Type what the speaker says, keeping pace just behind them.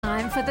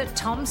time for the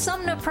Tom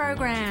Sumner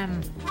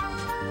Program.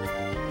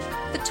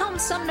 The Tom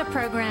Sumner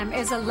Program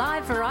is a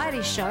live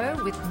variety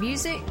show with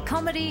music,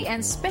 comedy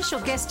and special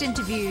guest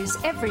interviews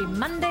every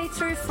Monday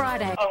through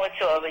Friday. Oh, it's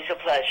always a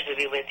pleasure to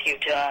be with you,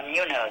 Tom.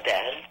 You know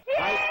that.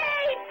 Yay,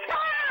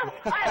 Tom!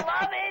 I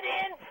love it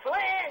in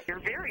Flint! You're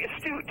very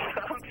astute,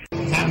 Tom.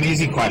 Tom,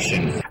 easy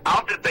question.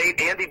 I'll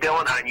debate Andy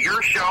Dillon on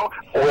your show.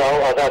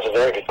 Well, that's a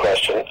very good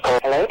question.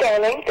 Hello,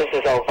 darling. This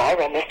is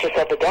Elvira, Mistress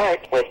of the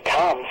Dark, with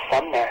Tom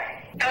Sumner.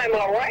 I'm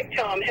all right,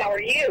 Tom. How are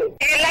you?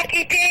 You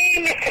lucky day,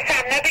 Mr.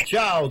 Sumner.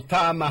 Ciao,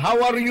 Tom.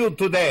 How are you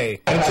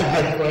today? That's a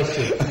good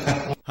question.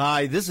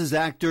 Hi, this is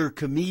actor,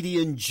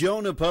 comedian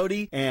Joe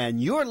Napodi,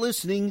 and you're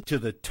listening to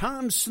the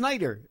Tom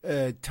Smothers.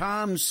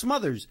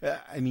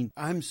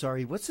 I'm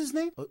sorry, what's his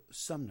name?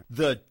 Sumner.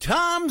 The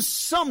Tom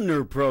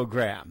Sumner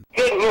Program.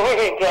 Good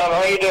morning, Tom.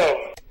 How you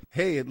doing?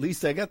 Hey, at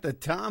least I got the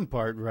Tom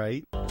part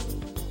right.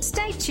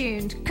 Stay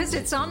tuned, because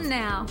it's on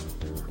now.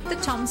 The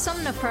Tom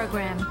Sumner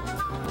Program.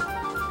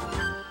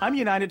 I'm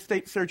United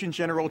States Surgeon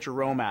General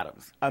Jerome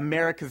Adams,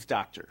 America's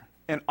doctor.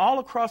 And all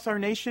across our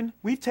nation,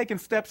 we've taken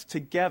steps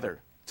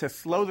together to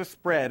slow the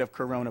spread of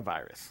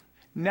coronavirus.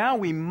 Now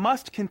we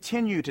must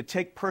continue to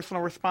take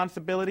personal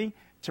responsibility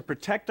to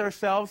protect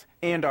ourselves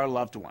and our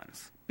loved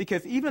ones.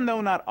 Because even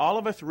though not all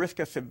of us risk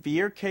a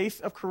severe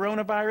case of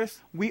coronavirus,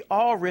 we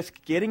all risk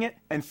getting it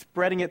and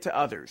spreading it to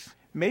others,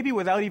 maybe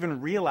without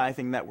even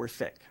realizing that we're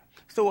sick.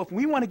 So if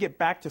we want to get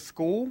back to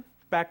school,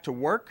 back to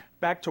work,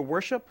 back to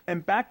worship,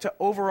 and back to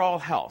overall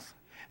health,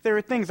 there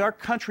are things our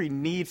country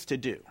needs to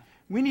do.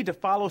 We need to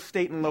follow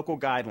state and local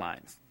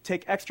guidelines,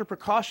 take extra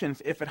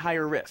precautions if at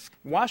higher risk,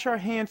 wash our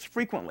hands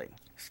frequently,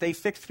 stay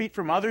 6 feet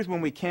from others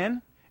when we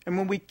can, and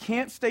when we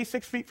can't stay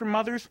 6 feet from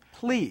others,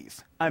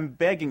 please, I'm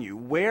begging you,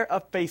 wear a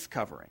face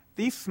covering.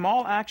 These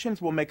small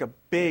actions will make a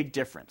big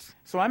difference.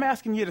 So I'm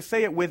asking you to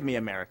say it with me,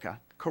 America.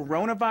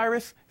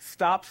 Coronavirus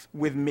stops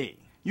with me.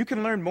 You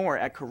can learn more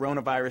at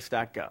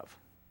coronavirus.gov.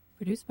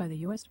 Produced by the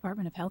U.S.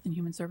 Department of Health and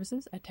Human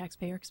Services at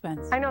taxpayer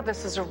expense. I know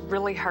this is a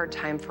really hard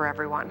time for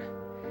everyone.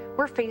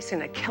 We're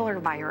facing a killer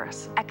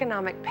virus,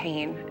 economic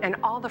pain, and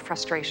all the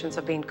frustrations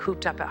of being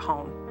cooped up at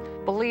home.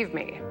 Believe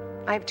me,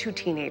 I have 2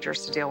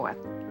 teenagers to deal with.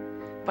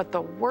 But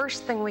the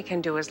worst thing we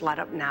can do is let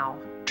up now,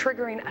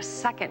 triggering a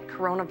second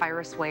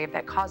coronavirus wave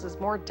that causes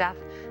more death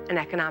and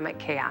economic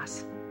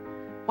chaos.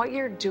 What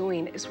you're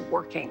doing is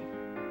working.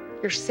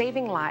 You're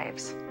saving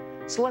lives.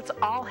 So let's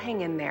all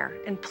hang in there,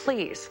 and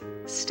please,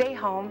 stay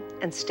home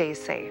and stay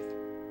safe.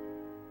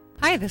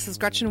 Hi, this is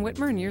Gretchen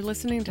Whitmer, and you're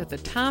listening to the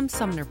Tom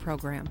Sumner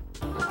Program.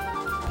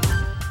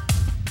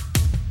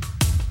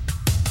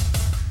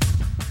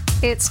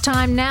 It's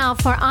time now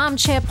for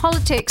Armchair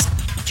Politics.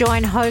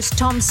 Join host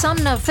Tom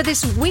Sumner for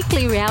this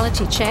weekly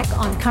reality check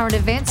on current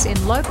events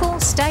in local,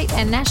 state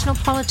and national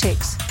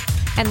politics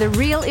and the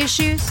real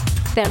issues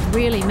that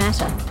really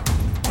matter.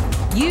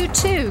 You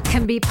too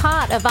can be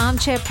part of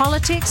Armchair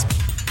Politics.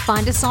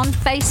 Find us on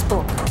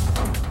Facebook.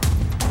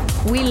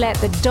 We let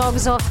the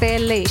dogs off their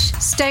leash.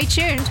 Stay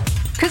tuned,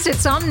 because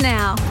it's on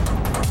now.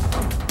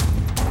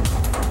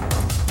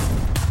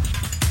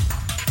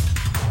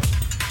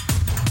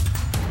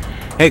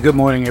 Hey, good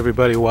morning,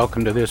 everybody.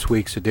 Welcome to this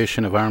week's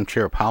edition of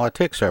Armchair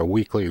Politics, our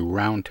weekly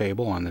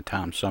roundtable on the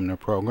Tom Sumner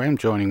Program.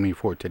 Joining me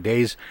for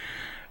today's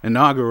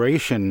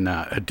inauguration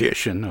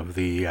edition of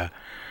the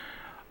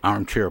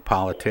Armchair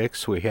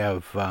Politics, we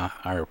have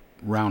our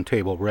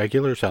roundtable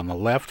regulars. On the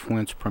left,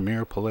 Flint's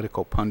premier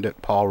political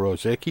pundit, Paul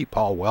Rosicki.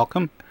 Paul,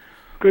 welcome.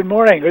 Good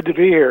morning. Good to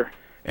be here.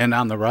 And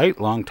on the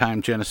right,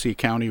 longtime Genesee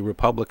County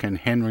Republican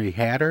Henry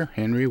Hatter.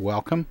 Henry,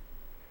 welcome.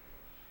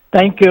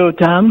 Thank you,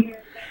 Tom.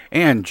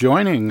 And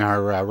joining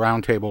our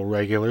roundtable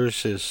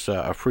regulars is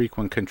a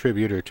frequent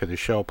contributor to the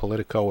show,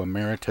 Politico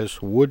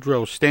Emeritus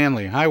Woodrow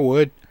Stanley. Hi,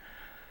 Wood.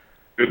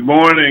 Good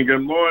morning.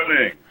 Good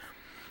morning.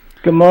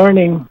 Good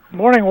morning.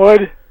 Morning,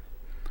 Wood.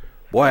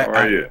 Boy, how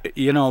are you?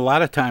 You know, a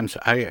lot of times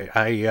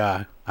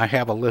I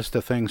have a list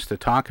of things to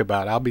talk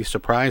about. I'll be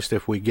surprised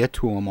if we get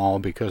to them all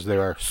because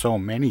there are so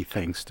many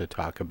things to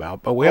talk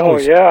about. But we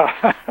always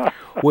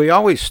we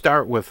always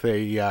start with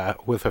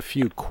a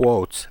few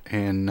quotes,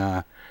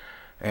 and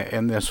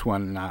this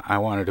one I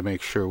wanted to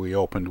make sure we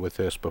opened with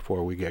this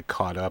before we get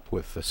caught up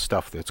with the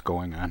stuff that's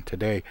going on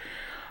today.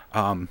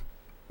 The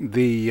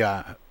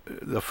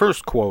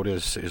first quote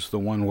is the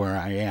one where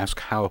I ask,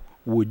 how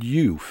would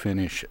you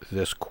finish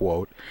this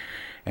quote?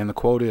 And the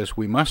quote is,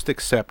 we must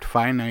accept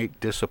finite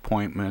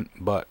disappointment,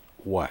 but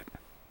what?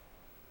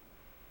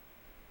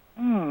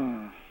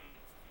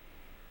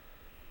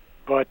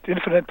 But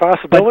infinite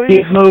possibilities?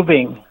 But keep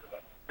moving.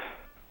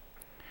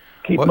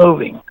 Keep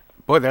moving.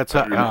 Boy, that's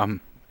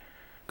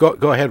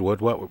go ahead,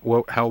 Wood.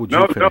 What? How would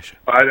you finish?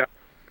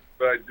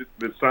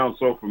 It sounds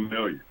so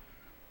familiar.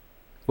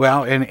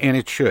 Well, and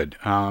it should,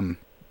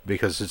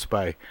 because it's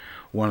by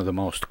one of the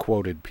most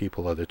quoted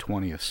people of the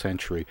 20th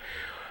century.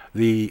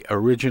 The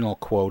original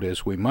quote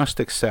is, we must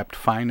accept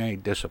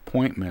finite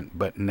disappointment,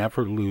 but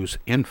never lose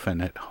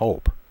infinite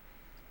hope.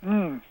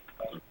 Okay.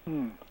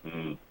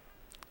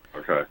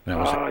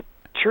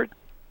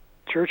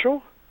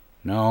 Churchill?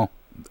 No,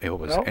 It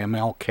was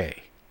MLK.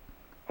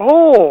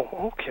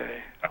 Oh,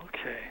 okay,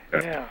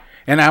 yeah.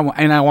 And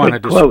I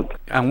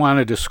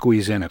wanted to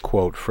squeeze in a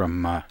quote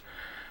from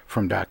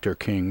Dr.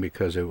 King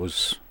because it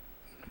was.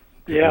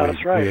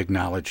 That's right. We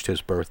acknowledged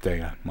his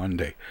birthday on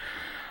Monday.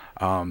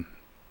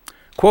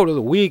 Quote of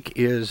the week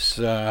is.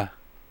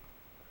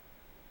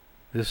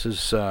 This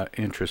is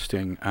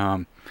interesting.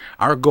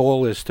 Our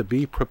goal is to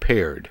be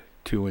prepared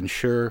to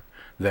ensure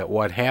that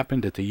what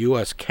happened at the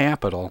U.S.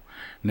 Capitol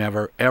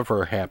never,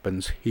 ever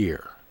happens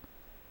here.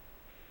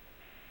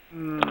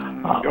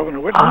 Governor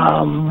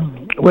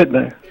Whitmer?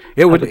 Whitmer.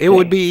 It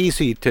would be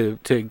easy to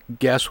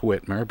guess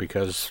Whitmer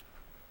because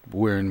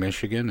we're in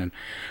Michigan, and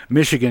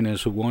Michigan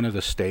is one of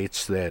the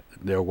states that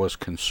there was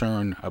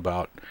concern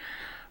about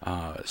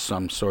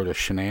some sort of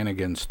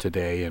shenanigans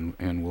today,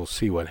 and we'll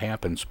see what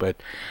happens. But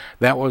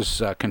that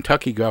was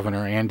Kentucky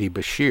Governor Andy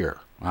Beshear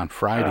on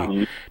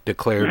Friday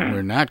declared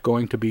we're not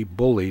going to be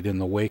bullied in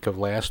the wake of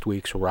last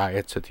week's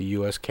riots at the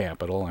U.S.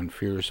 Capitol and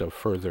fears of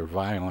further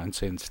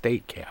violence in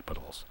state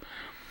capitals.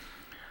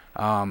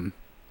 And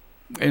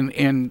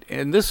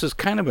this is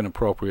kind of an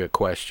appropriate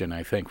question,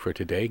 I think, for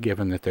today,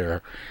 given that there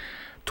are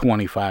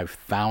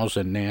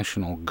 25,000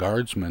 National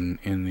Guardsmen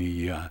in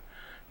the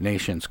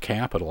nation's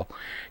capital.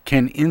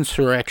 Can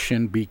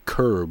insurrection be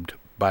curbed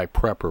by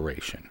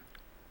preparation?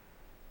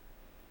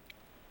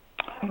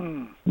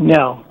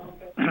 No.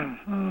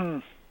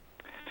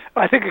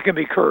 I think it can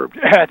be curbed.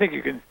 I think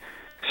you can.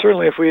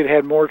 Certainly, if we had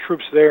had more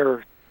troops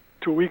there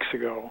 2 weeks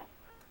ago,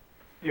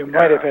 you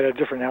might have had a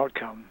different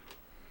outcome.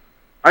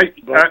 But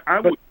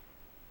the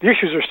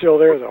issues are still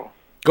there, though.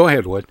 Go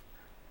ahead, Wood.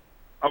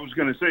 I was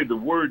going to say the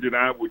word that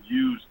I would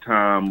use,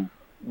 Tom,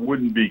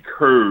 wouldn't be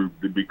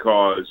curbed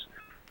because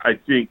I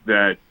think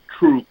that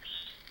troops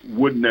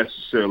wouldn't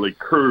necessarily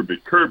curb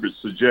it. Curb it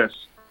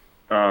suggests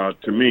to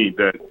me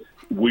that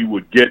we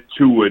would get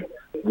to it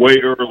way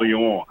early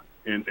on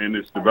in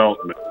its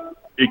development.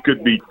 It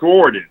could be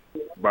thwarted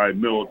by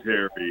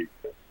military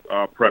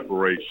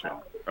preparation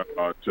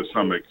to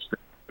some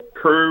extent.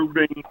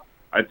 Curbing,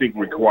 I think,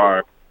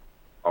 requires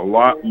a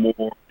lot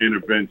more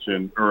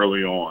intervention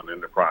early on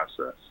in the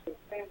process.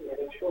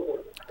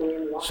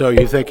 So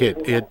you think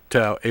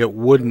it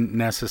wouldn't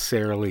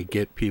necessarily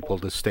get people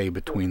to stay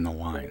between the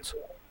lines?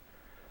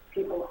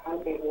 Well,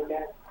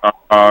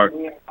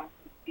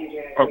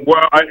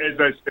 as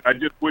I said, I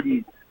just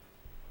wouldn't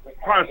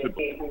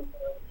possibly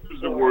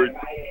use the word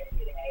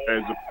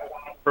as a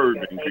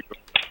curbing because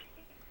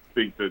I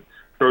think that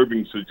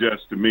curbing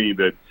suggests to me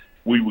that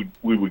we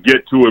would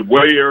get to it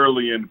way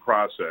early in the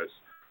process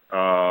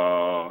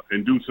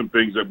and do some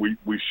things that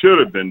we should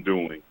have been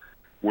doing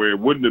where it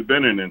wouldn't have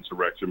been an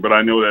insurrection. But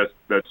I know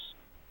that's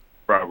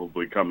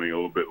probably coming a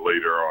little bit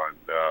later on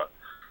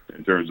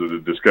in terms of the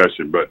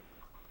discussion. But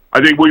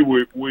I think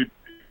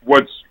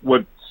what's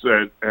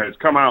has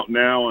come out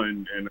now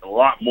and a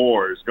lot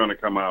more is going to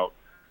come out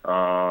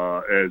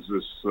as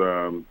this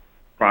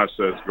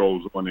process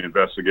goes on, the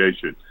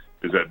investigation,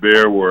 is that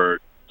there were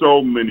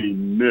so many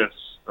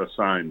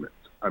misassignments.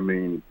 I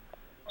mean,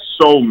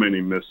 so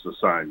many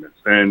misassignments.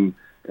 And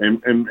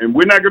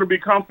we're not going to be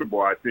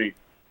comfortable, I think,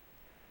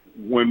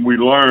 when we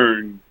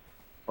learn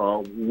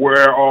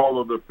where all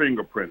of the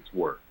fingerprints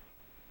were.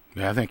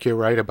 Yeah, I think you're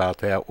right about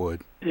that,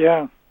 Wood.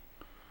 Yeah.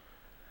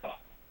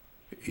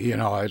 You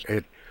know,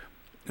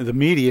 the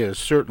media is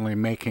certainly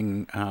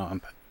making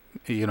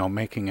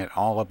it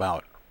all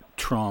about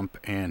Trump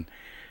and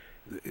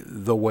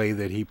the way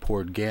that he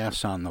poured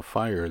gas on the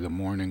fire the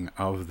morning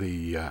of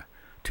the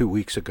 2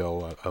 weeks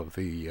ago of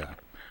the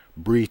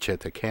breach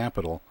at the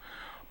Capitol.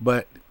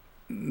 But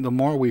the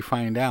more we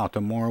find out,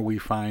 the more we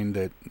find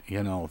that,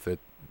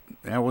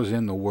 that was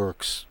in the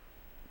works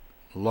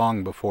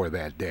long before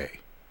that day.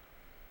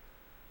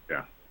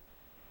 Yeah.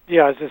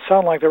 Yeah, it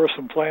sounded like there was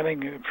some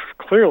planning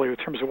clearly in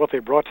terms of what they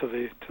brought to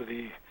the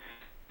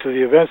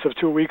events of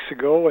 2 weeks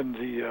ago, and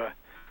the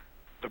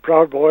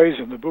Proud Boys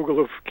and the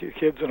Boogaloo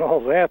Kids and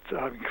all that.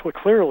 I mean,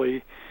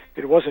 clearly,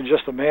 it wasn't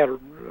just a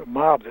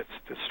mob that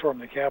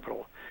stormed the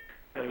Capitol.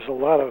 There's a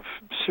lot of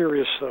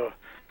serious,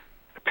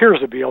 appears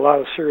to be a lot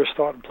of serious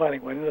thought and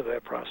planning went into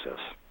that process.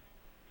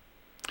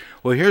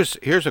 Well,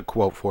 here's a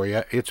quote for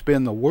you. It's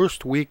been the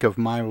worst week of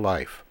my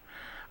life.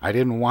 I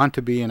didn't want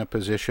to be in a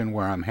position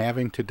where I'm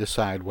having to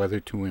decide whether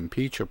to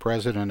impeach a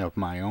president of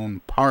my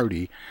own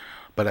party,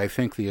 but I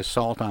think the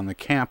assault on the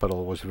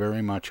Capitol was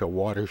very much a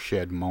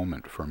watershed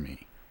moment for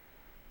me.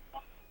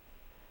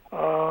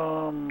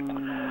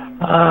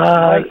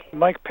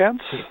 Mike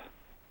Pence?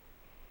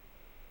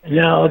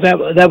 No, that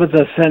was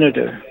a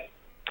senator.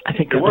 I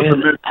think it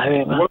wasn't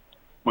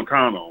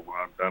McConnell.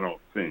 I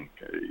don't think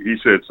he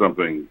said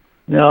something.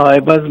 No,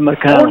 it wasn't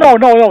McConnell. Oh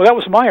no, that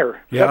was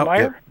Meyer. Yeah,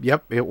 Meyer?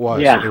 Yep, it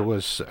was. Yeah. It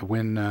was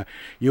when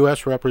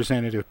U.S.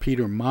 Representative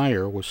Peter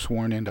Meyer was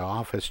sworn into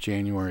office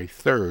January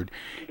 3rd.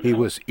 He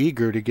was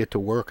eager to get to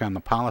work on the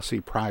policy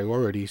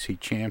priorities he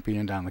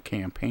championed on the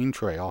campaign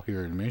trail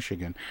here in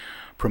Michigan,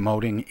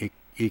 promoting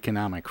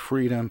economic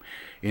freedom,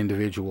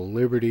 individual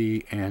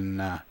liberty,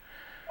 and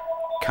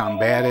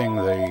combating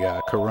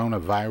the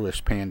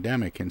coronavirus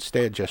pandemic.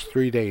 Instead, just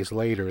 3 days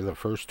later, the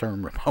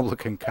first-term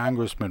Republican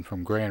congressman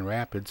from Grand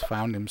Rapids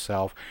found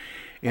himself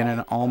in an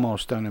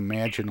almost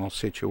unimaginable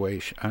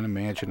situation,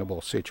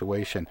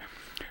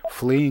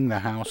 fleeing the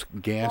House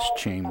gas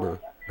chamber,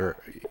 it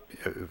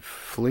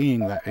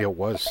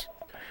was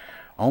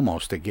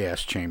almost a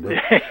gas chamber,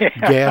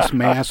 gas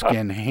mask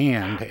in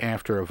hand,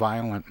 after a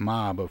violent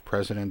mob of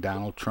President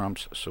Donald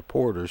Trump's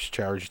supporters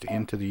charged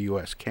into the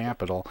U.S.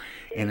 Capitol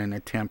in an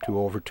attempt to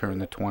overturn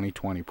the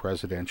 2020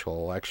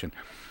 presidential election.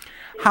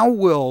 How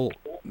will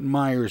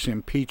Myers'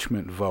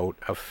 impeachment vote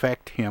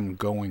affect him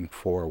going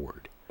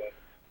forward?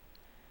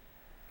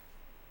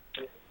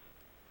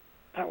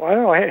 Well, I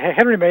don't know.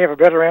 Henry may have a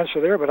better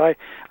answer there, but I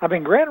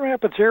mean, Grand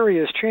Rapids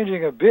area is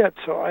changing a bit.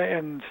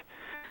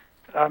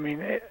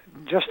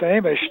 Justin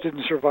Amash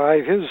didn't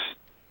survive his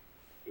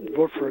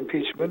vote for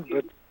impeachment,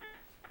 but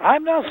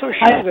I'm not so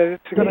sure that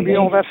it's going to be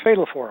all that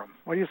fatal for him.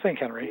 What do you think,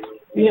 Henry?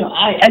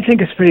 I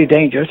think it's pretty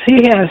dangerous.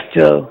 He has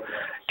to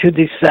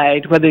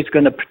decide whether he's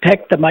going to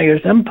protect the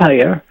Myers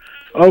Empire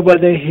or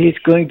whether he's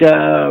going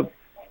to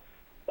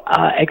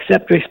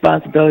accept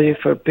responsibility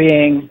for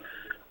being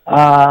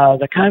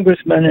the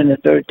congressman in the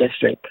 3rd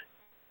District.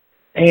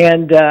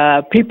 And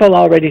people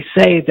already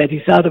say that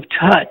he's out of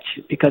touch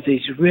because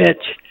he's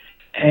rich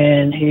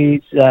and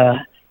he's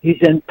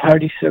in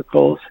party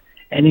circles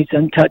and he's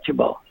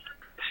untouchable.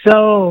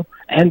 So,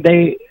 and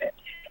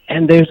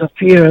there's a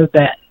fear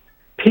that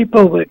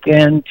people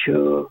begin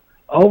to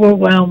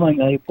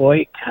overwhelmingly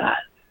boycott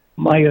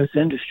Myers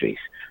Industries.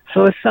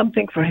 So it's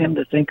something for him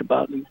to think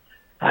about. And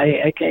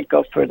I can't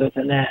go further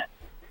than that.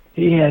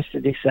 He has to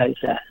decide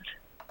that.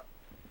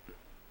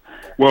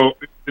 Well,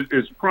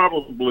 it's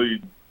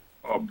probably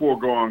a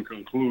foregone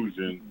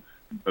conclusion.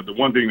 The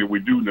one thing that we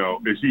do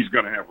know is he's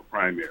going to have a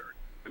primary.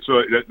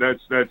 So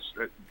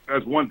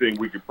that's one thing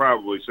we could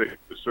probably say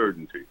with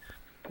certainty.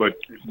 But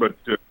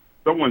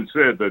someone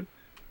said that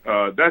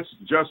that's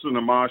Justin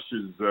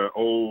Amash's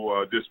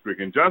old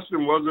district, and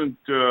Justin wasn't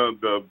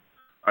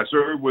I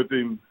served with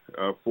him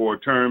for a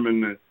term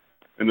in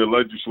the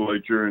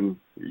legislature, and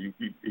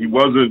he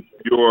wasn't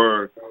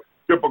your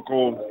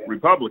typical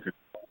Republican.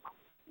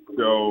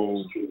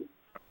 So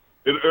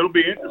it'll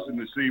be interesting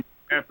to see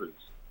what happens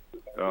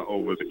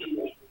over there.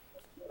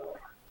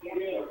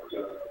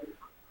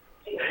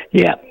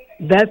 Yeah,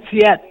 that's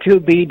yet to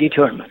be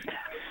determined.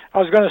 I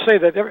was going to say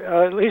that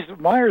at least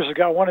Myers has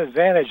got one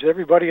advantage.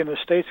 Everybody in the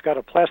state's got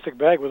a plastic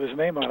bag with his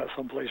name on it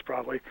someplace,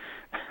 probably.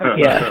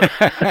 Yeah.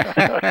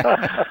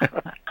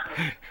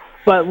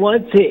 But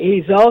once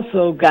he's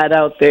also got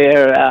out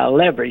there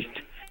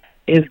leveraged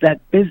is that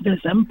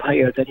business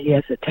empire that he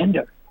has to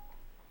tender.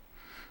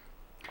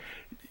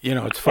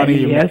 It's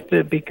funny.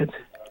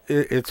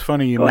 It's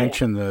funny you Go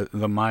mentioned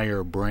the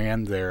Meyer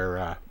brand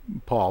there,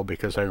 Paul,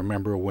 because I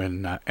remember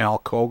when Al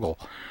Kogel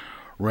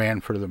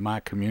ran for the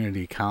Mott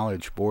Community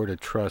College Board of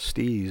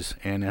Trustees,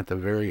 and at the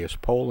various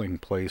polling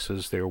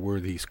places there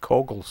were these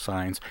Kogel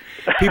signs.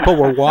 People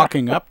were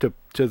walking up to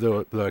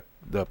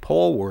the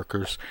poll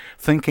workers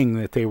thinking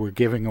that they were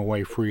giving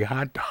away free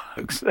hot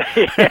dogs.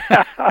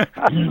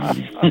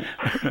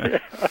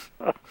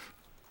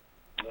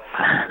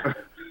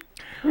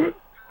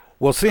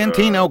 Well,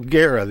 Santino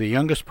Guerra, the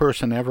youngest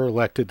person ever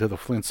elected to the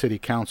Flint City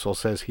Council,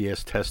 says he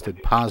has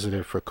tested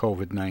positive for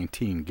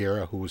COVID-19.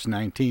 Guerra, who was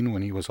 19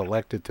 when he was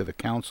elected to the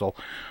council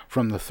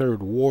from the 3rd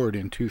Ward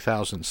in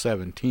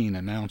 2017,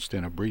 announced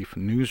in a brief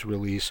news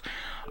release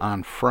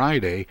on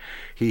Friday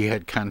he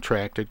had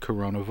contracted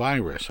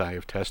coronavirus. I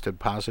have tested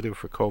positive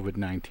for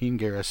COVID-19,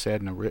 Guerra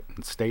said in a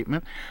written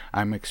statement.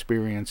 I'm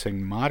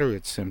experiencing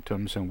moderate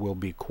symptoms and will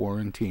be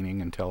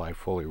quarantining until I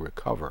fully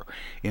recover.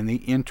 In the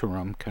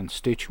interim,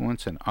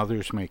 constituents and others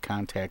may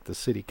contact the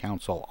City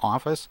Council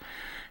office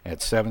at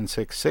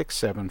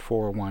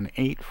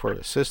 766-7418 for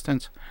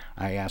assistance.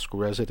 I ask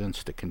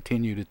residents to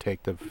continue to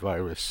take the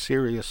virus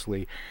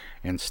seriously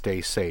and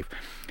stay safe.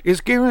 Is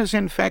Guerra's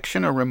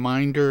infection a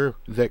reminder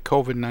that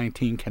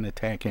COVID-19 can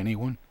attack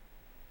anyone?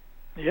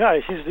 Yeah,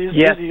 he's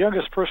the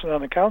youngest person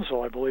on the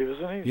council, I believe,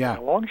 isn't he? Yeah.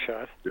 A long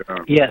shot. Yeah.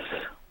 Yes.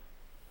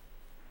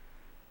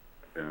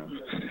 Yeah.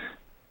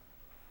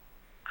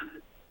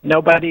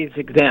 Nobody's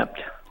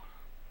exempt.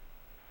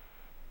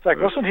 In fact,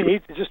 wasn't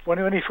he just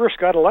when he first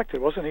got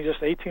elected? Wasn't he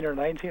just 18 or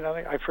 19? I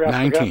think I've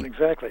forgotten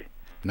exactly.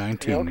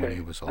 19 when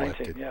he was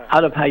elected. 19, yeah.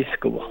 Out of high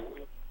school.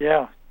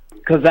 Yeah.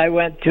 Because I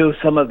went to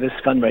some of his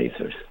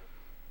fundraisers.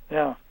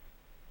 Yeah.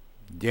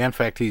 Yeah. In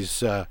fact,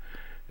 he's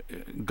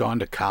gone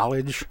to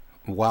college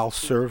while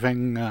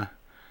serving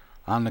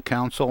on the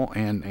council,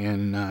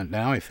 and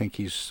now I think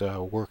he's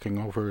working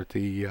over at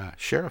the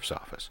sheriff's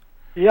office.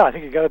 Yeah, I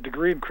think he got a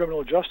degree in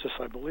criminal justice,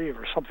 I believe,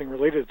 or something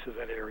related to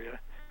that area.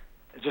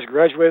 He just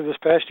graduated this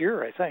past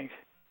year, I think.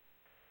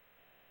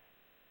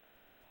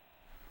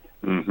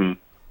 Mm-hmm.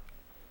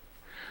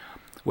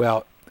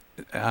 Well,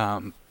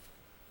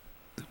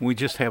 we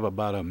just have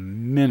about a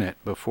minute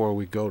before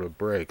we go to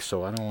break,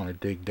 so I don't want to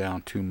dig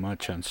down too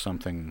much on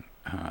something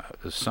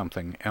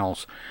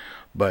else.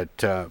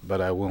 But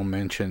I will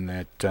mention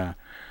that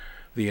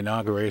The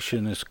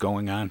inauguration is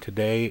going on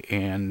today,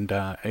 and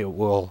it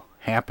will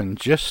happen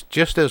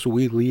just as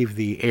we leave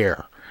the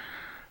air.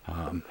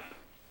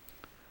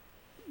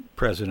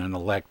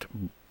 President-elect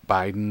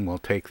Biden will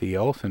take the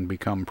oath and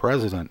become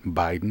President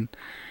Biden.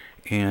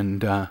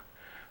 And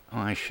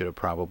I should have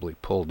probably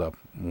pulled up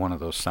one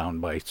of those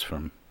sound bites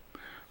from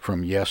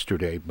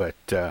yesterday, but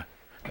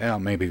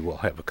maybe we'll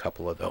have a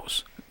couple of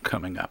those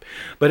coming up.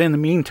 But in the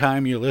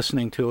meantime, you're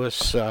listening to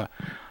us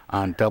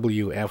on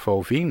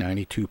WFOV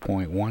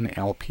 92.1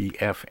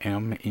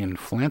 LPFM in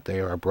Flint. They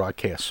are a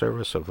broadcast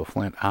service of the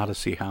Flint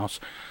Odyssey House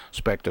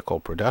Spectacle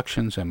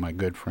Productions and my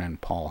good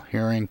friend Paul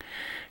Herring.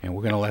 And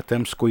we're going to let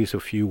them squeeze a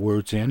few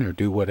words in or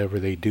do whatever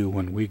they do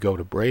when we go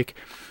to break.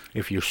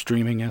 If you're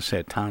streaming us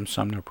at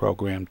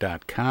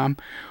TomSumnerProgram.com,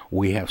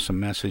 we have some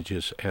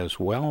messages as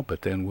well,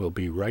 but then we'll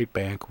be right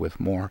back with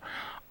more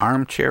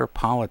Armchair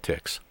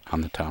Politics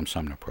on the Tom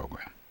Sumner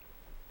Program.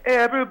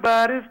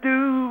 Everybody's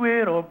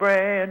doing a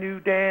brand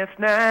new dance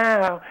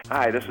now.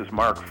 Hi, this is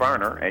Mark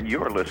Farner, and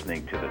you're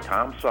listening to the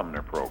Tom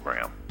Sumner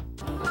Program.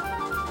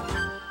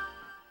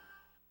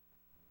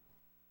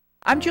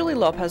 I'm Julie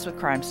Lopez with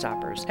Crime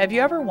Stoppers. Have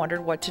you ever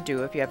wondered what to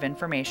do if you have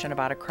information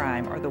about a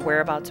crime or the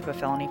whereabouts of a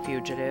felony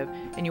fugitive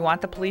and you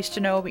want the police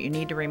to know but you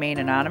need to remain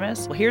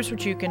anonymous? Well, here's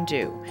what you can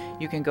do.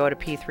 You can go to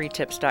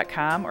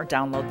p3tips.com or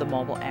download the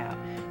mobile app.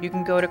 You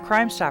can go to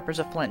Crime Stoppers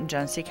of Flint and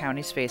Genesee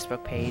County's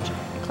Facebook page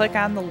and click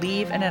on the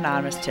Leave an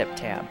Anonymous Tip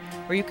tab,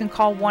 or you can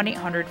call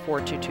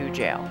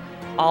 1-800-422-JAIL.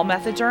 All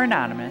methods are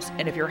anonymous,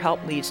 and if your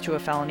help leads to a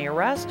felony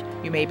arrest,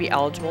 you may be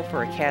eligible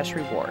for a cash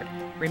reward.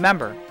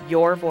 Remember,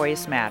 your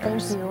voice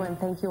matters. Thank you, and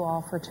thank you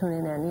all for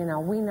tuning in. You know,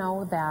 we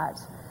know that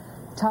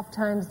tough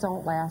times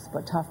don't last,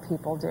 but tough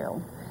people do.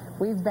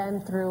 We've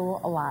been through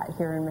a lot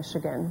here in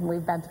Michigan.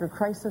 We've been through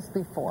crisis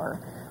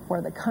before,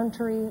 where the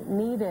country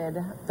needed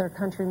their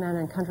countrymen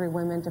and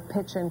countrywomen to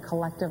pitch in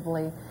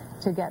collectively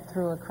to get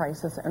through a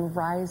crisis and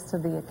rise to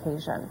the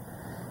occasion.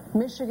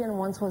 Michigan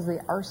once was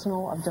the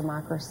arsenal of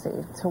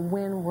democracy to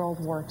win World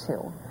War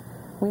II.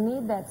 We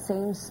need that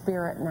same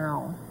spirit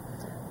now.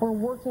 We're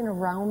working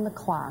around the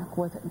clock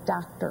with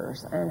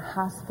doctors and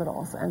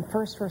hospitals and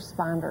first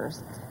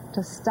responders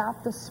to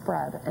stop the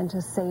spread and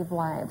to save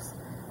lives.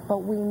 But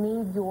we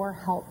need your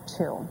help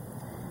too.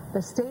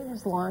 The state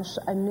has launched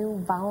a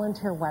new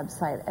volunteer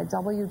website at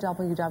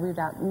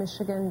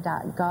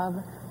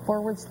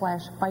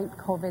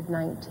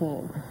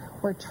www.michigan.gov/fight-COVID-19,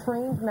 where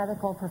trained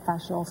medical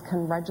professionals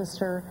can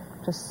register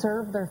to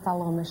serve their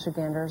fellow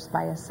Michiganders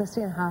by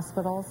assisting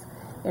hospitals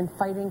in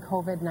fighting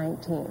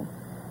COVID-19.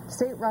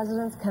 State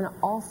residents can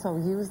also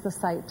use the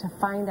site to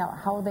find out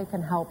how they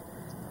can help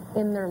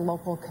in their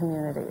local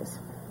communities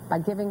by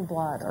giving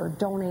blood or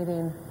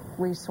donating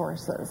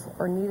resources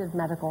or needed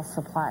medical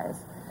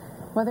supplies.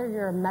 Whether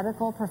you're a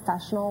medical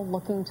professional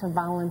looking to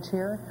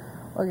volunteer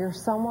or you're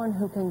someone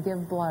who can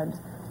give blood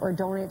or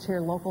donate to your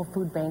local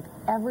food bank,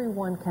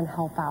 everyone can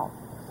help out.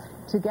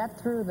 To get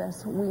through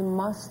this, we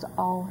must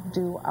all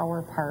do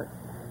our part.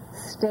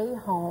 Stay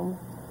home,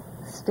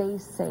 stay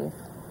safe,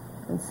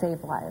 and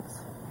save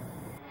lives.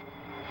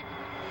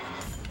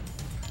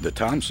 The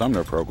Tom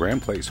Sumner Program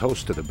plays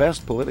host to the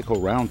best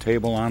political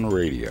roundtable on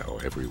radio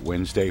every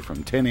Wednesday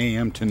from 10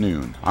 a.m. to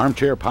noon.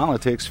 Armchair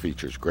Politics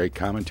features great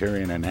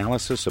commentary and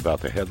analysis about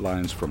the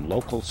headlines from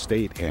local,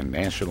 state, and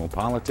national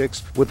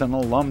politics with an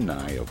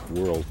alumni of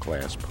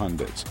world-class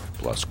pundits,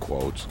 plus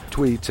quotes,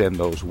 tweets, and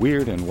those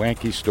weird and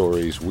wacky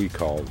stories we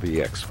call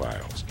the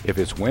X-Files. If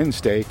it's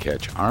Wednesday,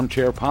 catch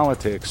Armchair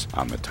Politics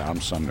on the Tom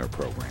Sumner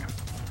Program.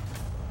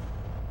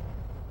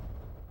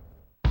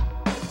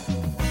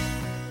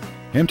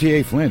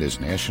 MTA Flint is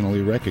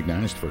nationally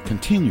recognized for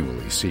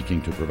continually seeking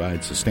to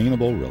provide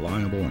sustainable,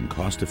 reliable, and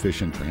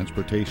cost-efficient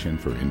transportation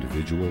for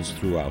individuals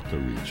throughout the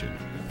region.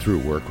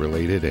 Through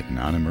work-related and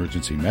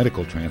non-emergency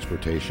medical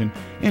transportation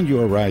and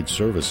Your Ride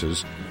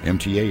services,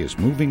 MTA is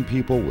moving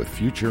people with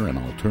future and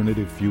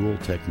alternative fuel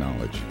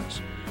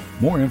technologies.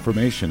 More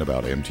information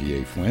about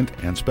MTA Flint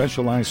and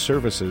specialized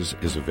services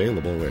is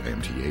available at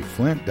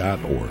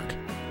mtaflint.org.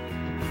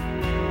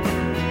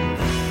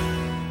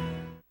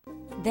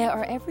 There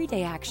are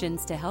everyday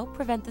actions to help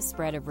prevent the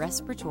spread of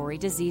respiratory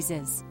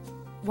diseases.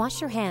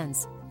 Wash your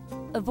hands.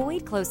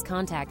 Avoid close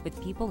contact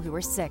with people who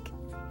are sick.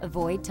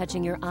 Avoid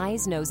touching your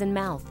eyes, nose, and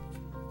mouth.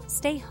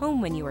 Stay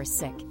home when you are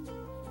sick.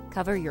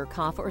 Cover your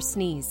cough or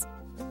sneeze.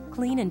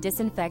 Clean and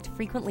disinfect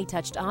frequently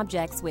touched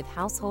objects with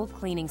household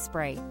cleaning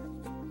spray.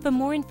 For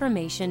more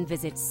information,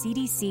 visit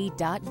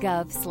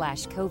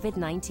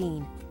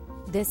cdc.gov/COVID-19.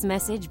 This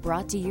message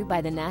brought to you by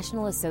the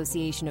National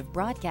Association of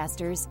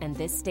Broadcasters and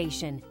this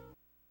station.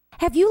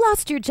 Have you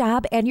lost your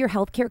job and your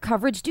healthcare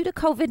coverage due to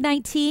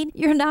COVID-19?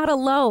 You're not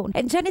alone,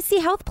 and Genesee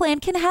Health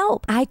Plan can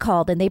help. I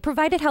called and they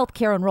provided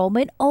healthcare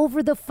enrollment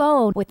over the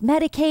phone with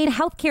Medicaid,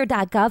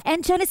 healthcare.gov,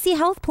 and Genesee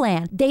Health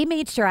Plan. They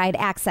made sure I had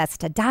access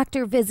to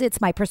doctor visits,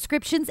 my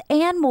prescriptions,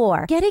 and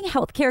more. Getting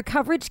healthcare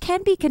coverage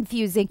can be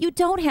confusing. You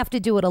don't have to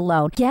do it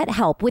alone. Get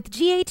help with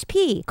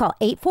GHP. Call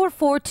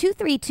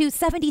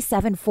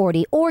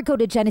 844-232-7740 or go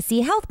to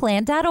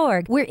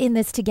GeneseeHealthPlan.org. We're in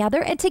this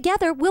together, and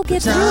together we'll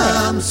get through it.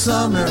 Tom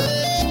Sumner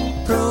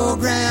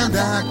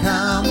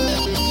Program.com.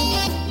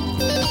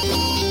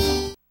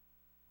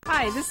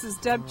 Hi, this is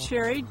Deb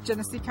Cherry,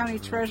 Genesee County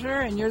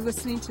Treasurer, and you're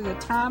listening to the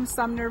Tom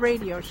Sumner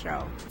Radio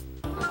Show.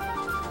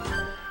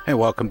 Hey,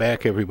 welcome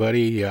back,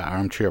 everybody.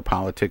 Armchair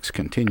Politics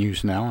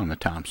continues now on the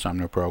Tom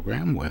Sumner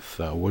program with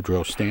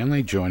Woodrow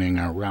Stanley joining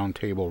our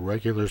roundtable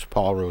regulars,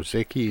 Paul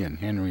Rosicki and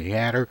Henry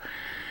Hatter,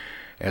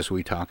 as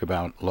we talk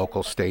about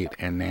local, state,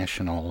 and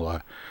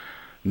national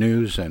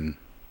news and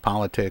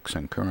politics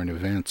and current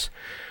events.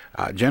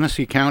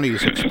 Genesee County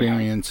is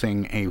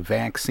experiencing a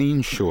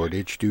vaccine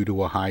shortage due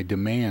to a high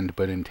demand,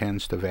 but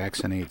intends to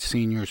vaccinate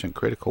seniors and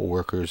critical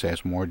workers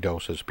as more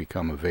doses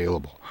become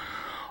available.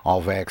 All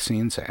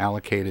vaccines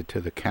allocated to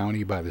the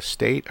county by the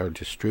state are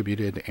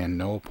distributed, and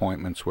no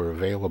appointments were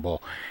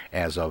available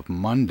as of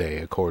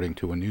Monday, according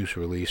to a news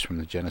release from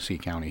the Genesee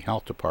County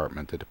Health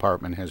Department. The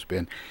department has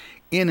been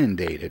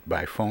inundated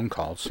by phone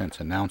calls since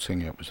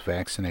announcing it was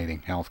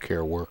vaccinating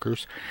healthcare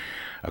workers.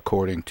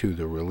 According to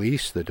the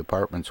release, the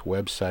department's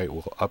website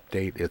will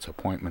update its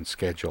appointment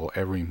schedule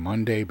every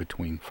Monday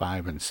between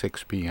 5 and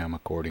 6 p.m.,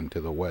 according to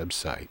the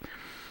website.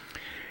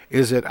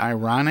 Is it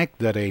ironic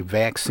that a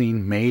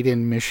vaccine made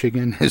in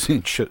Michigan is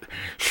in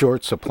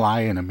short supply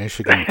in a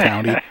Michigan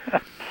county?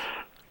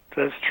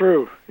 That's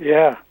true,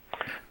 yeah.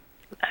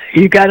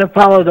 You got to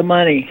follow the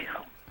money.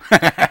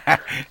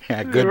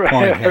 Yeah, good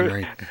point,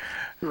 Henry.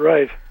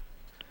 Right.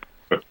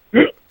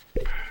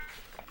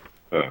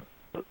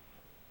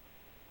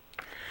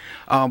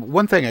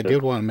 One thing I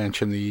did want to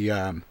mention,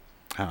 the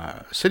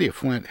City of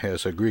Flint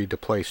has agreed to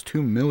place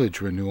 2 millage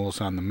renewals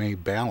on the May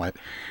ballot,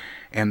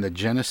 and the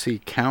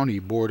Genesee County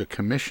Board of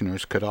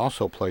Commissioners could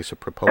also place a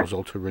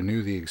proposal to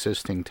renew the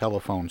existing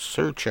telephone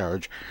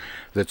surcharge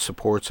that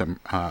supports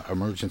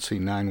emergency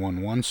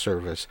 911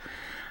 service.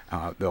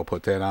 They'll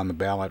put that on the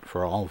ballot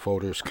for all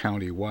voters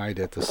countywide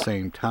at the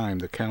same time.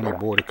 The County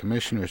Board of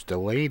Commissioners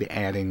delayed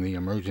adding the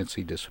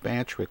emergency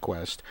dispatch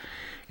request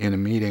in a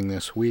meeting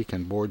this week,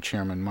 and Board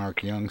Chairman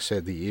Mark Young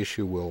said the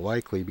issue will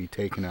likely be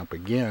taken up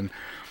again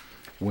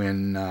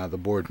when the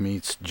board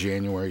meets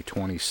January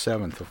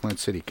 27th. The Flint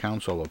City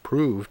Council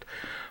approved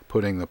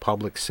putting the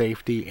public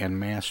safety and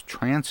mass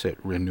transit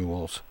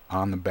renewals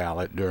on the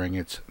ballot during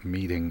its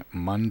meeting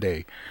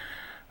Monday.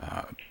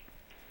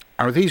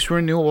 Are these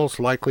renewals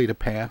likely to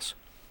pass?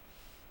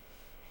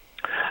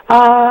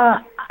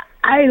 I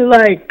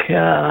like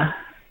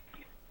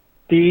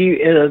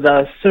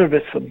the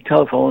service from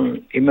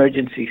telephone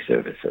emergency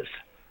services.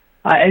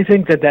 I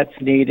think that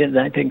that's needed, and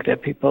I think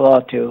that people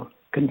ought to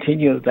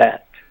continue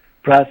that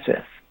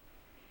process.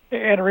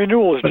 And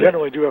renewals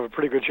generally do have a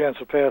pretty good chance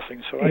of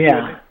passing. So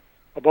yeah.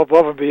 Above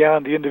and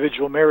beyond the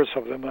individual merits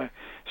of them,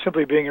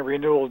 simply being a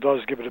renewal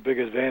does give it a big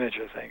advantage,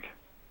 I think.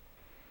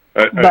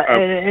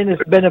 And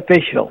it's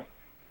beneficial.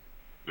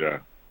 Yeah,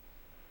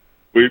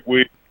 we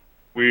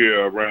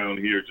around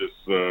here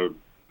just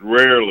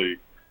rarely,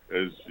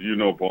 as you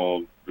know,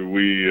 Paul, do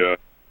we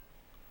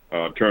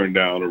turn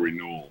down a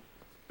renewal.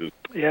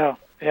 Yeah.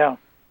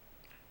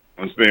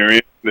 Once they're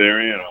in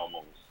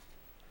almost.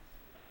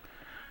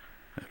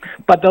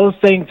 But those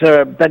things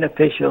are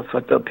beneficial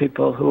for the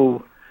people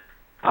who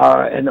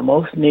are in the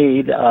most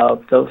need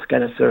of those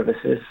kind of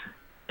services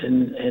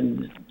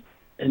in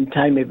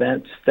time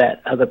events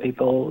that other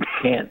people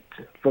can't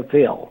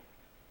fulfill.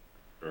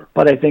 Sure.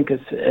 But I think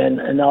it's,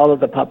 and all of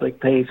the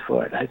public pays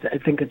for it. I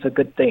think it's a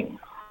good thing.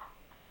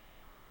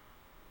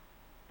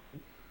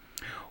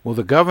 Well,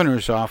 the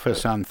governor's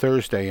office on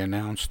Thursday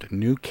announced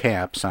new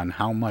caps on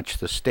how much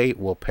the state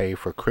will pay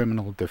for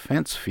criminal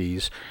defense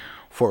fees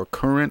for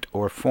current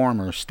or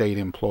former state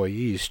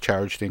employees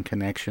charged in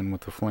connection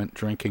with the Flint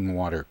drinking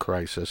water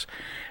crisis,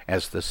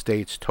 as the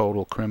state's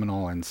total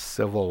criminal and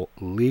civil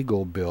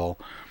legal bill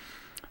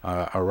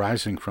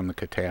arising from the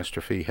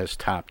catastrophe has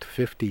topped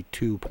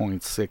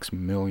 $52.6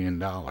 million.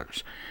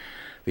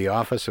 The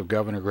Office of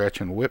Governor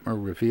Gretchen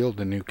Whitmer revealed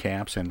the new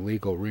caps and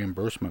legal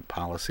reimbursement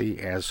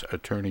policy as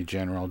Attorney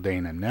General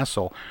Dana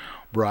Nessel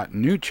brought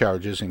new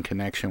charges in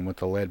connection with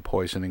the lead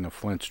poisoning of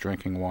Flint's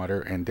drinking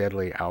water and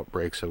deadly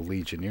outbreaks of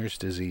Legionnaire's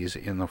disease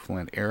in the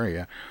Flint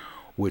area,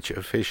 which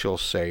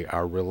officials say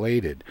are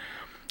related.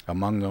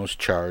 Among those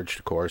charged,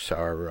 of course,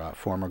 are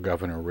former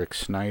Governor Rick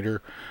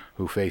Snyder,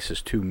 who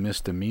faces 2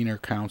 misdemeanor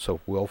counts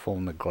of willful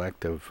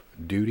neglect of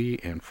duty,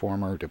 and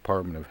former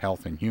Department of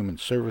Health and Human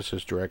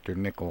Services Director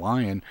Nick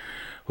Lyon,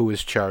 who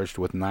is charged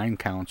with 9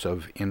 counts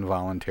of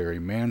involuntary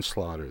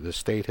manslaughter. The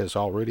state has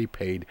already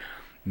paid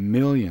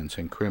millions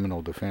in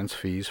criminal defense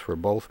fees for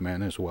both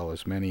men, as well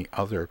as many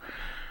other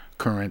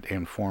current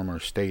and former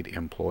state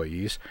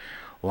employees.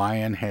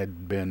 Lyon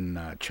had been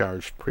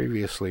charged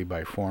previously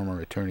by former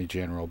Attorney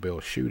General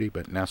Bill Schuette,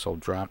 but Nessel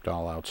dropped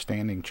all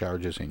outstanding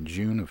charges in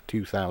June of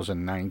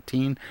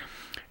 2019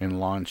 and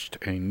launched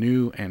a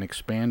new and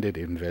expanded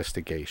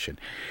investigation.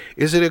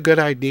 Is it a good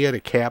idea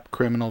to cap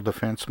criminal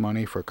defense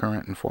money for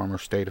current and former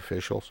state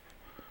officials?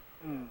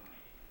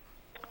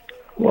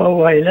 Well,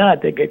 why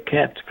not? They get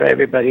capped for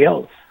everybody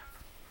else.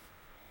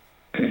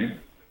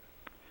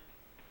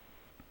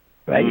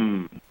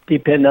 Right?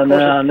 Depend on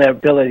their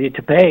ability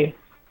to pay.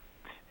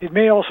 It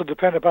may also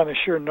depend upon the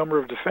sheer number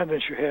of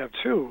defendants you have,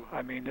 too.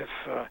 I mean,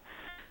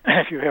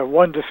 if you have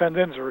one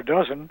defendant or a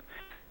dozen, it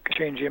could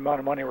change the amount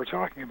of money we're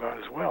talking about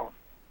as well.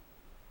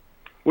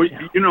 Well,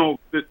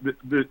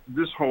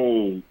 this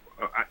whole,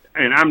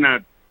 and I'm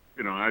not,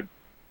 I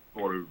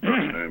sort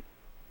of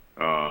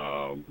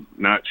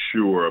not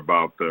sure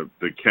about the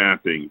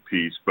capping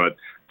piece, but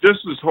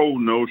just this whole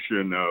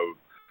notion of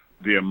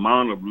the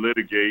amount of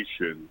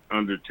litigation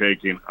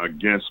undertaken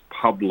against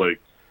public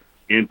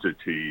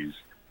entities,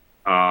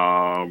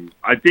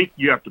 I think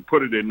you have to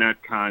put it in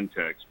that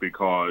context,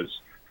 because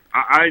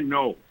I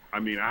know, I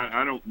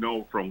don't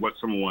know from what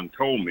someone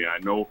told me. I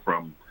know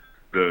from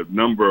the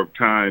number of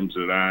times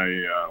that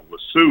I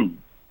was sued.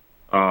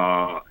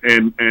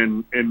 And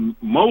in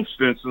most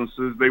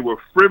instances, they were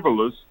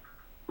frivolous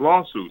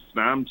lawsuits.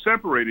 Now, I'm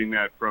separating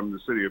that from the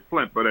city of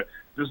Flint, but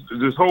just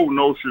this whole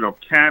notion of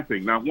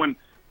capping. Now, when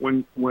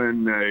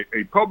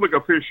a public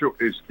official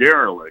is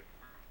derelict,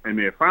 and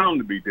they're found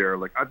to be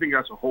derelict, I think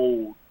that's a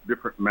whole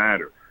different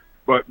matter.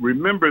 But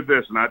remember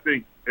this, and I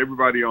think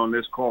everybody on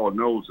this call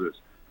knows this,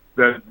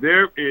 that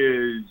there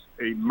is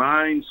a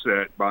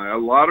mindset by a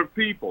lot of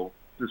people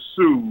to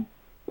sue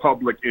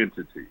public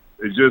entities.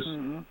 It's just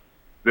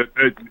that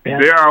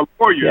there are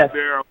lawyers,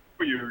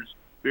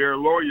 there are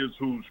lawyers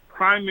whose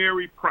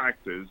primary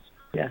practice,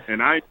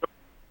 and I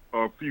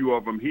know a few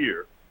of them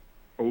here,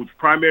 whose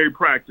primary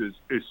practice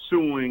is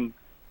suing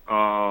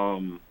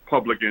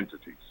public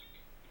entities.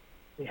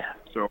 Yeah.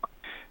 So,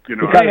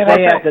 because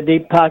they have the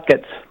deep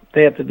pockets.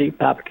 They have the deep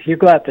pockets. You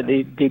go after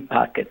the deep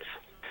pockets.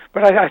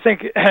 But I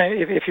think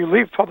if you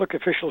leave public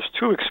officials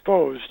too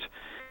exposed,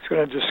 it's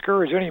going to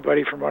discourage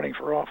anybody from running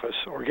for office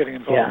or getting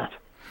involved.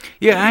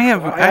 Yeah,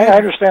 I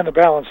understand the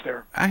balance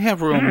there. I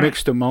have real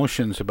mixed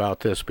emotions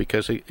about this,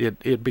 because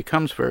it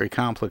becomes very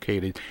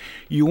complicated.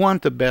 You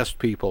want the best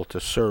people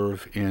to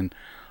serve in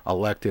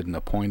elected and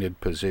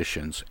appointed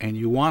positions, and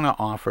you want to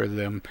offer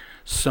them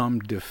some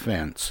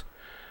defense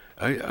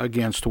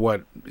against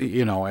what,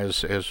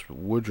 as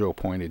Woodrow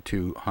pointed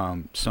to,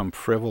 some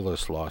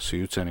frivolous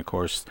lawsuits, and of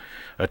course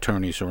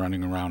attorneys are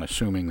running around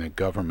assuming that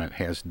government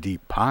has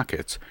deep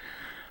pockets.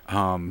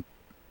 I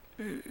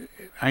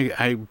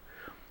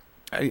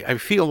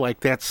feel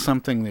like that's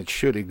something that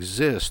should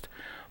exist,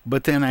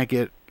 but then I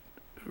get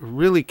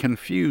really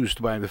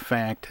confused by the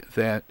fact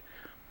that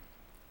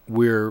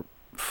we're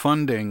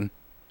funding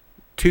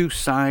two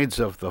sides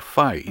of the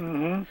fight.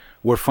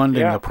 We're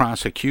funding the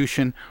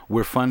prosecution,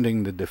 we're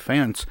funding the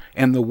defense,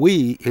 and the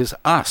we is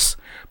us,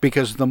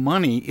 because the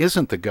money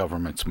isn't the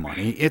government's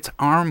money, it's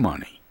our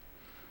money.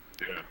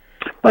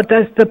 But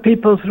that's the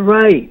people's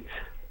rights.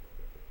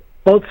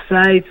 Both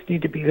sides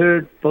need to be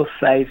heard, both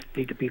sides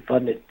need to be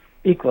funded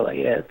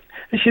equally. Yes.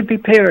 There should be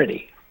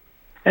parity.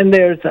 And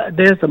there's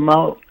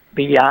amount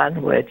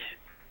beyond which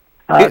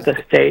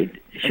the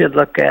state should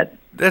look at.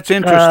 That's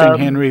interesting,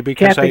 Henry,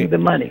 because capping the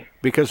money.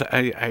 Because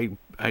I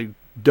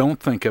don't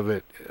think of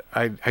it.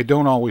 I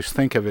don't always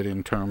think of it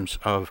in terms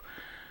of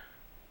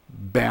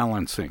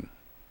balancing.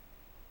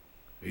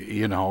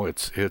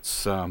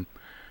 It's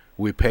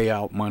we pay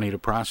out money to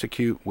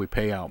prosecute, we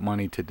pay out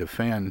money to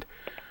defend.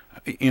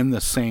 In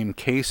the same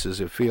cases,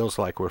 it feels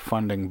like we're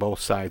funding both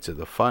sides of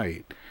the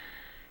fight,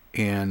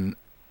 and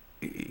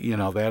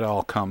that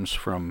all comes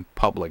from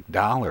public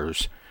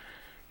dollars,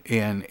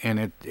 and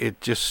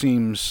it just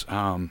seems.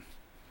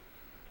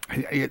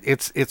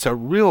 It's a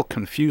real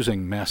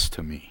confusing mess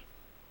to me.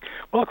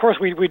 Well, of course,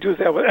 we do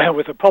that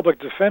with a public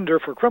defender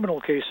for criminal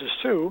cases,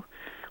 too,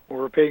 where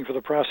we're paying for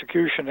the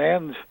prosecution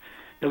and,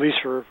 at least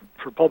for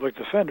public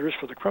defenders,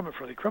 for the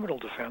criminal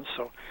defense.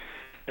 So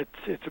it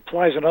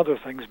applies in other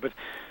things. But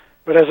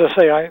as I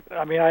say,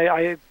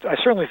 I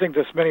certainly think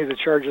that many of the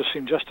charges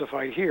seem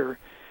justified here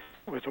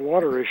with the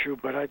water issue,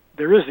 but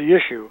there is the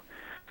issue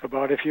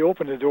about if you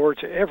open the door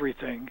to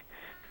everything,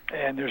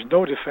 and there's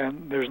no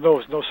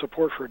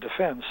support for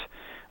defense,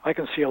 I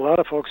can see a lot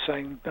of folks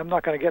saying, I'm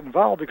not going to get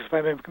involved because if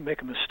I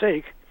make a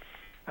mistake,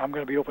 I'm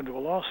going to be open to a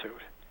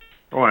lawsuit.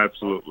 Oh,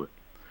 absolutely.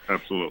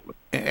 Absolutely.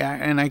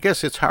 And I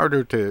guess it's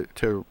harder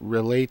to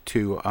relate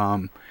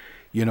to,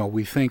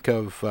 we think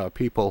of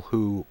people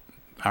who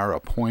are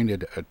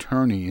appointed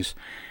attorneys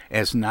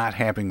as not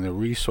having the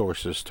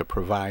resources to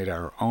provide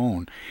our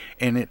own.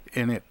 And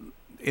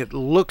it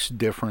looks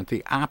different,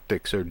 the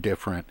optics are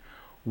different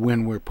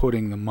when we're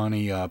putting the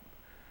money up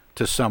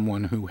to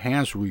someone who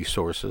has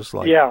resources,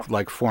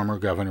 like former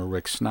Governor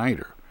Rick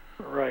Snyder.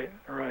 Right.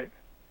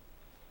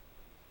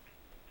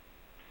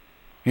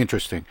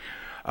 Interesting.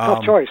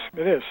 Tough choice.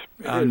 It is.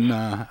 On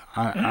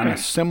a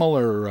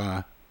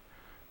similar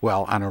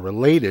Well, on a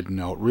related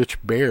note, Rich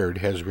Baird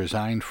has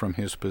resigned from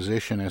his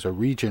position as a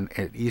regent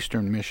at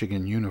Eastern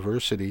Michigan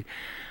University,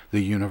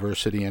 the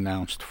university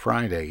announced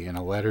Friday. In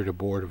a letter to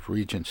Board of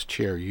Regents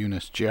Chair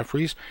Eunice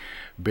Jeffries,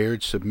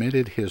 Baird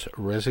submitted his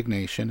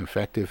resignation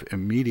effective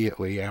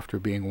immediately after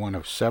being one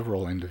of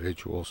several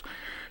individuals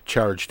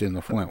charged in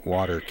the Flint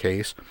water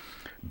case.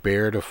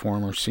 Baird, a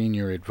former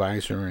senior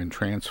advisor and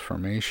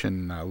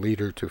transformation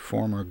leader to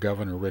former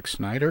Governor Rick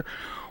Snyder,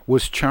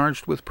 was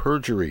charged with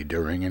perjury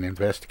during an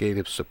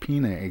investigative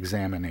subpoena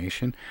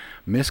examination,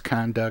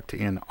 misconduct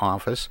in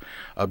office,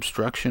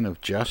 obstruction of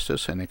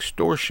justice, and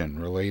extortion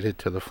related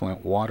to the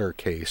Flint water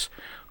case,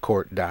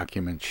 court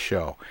documents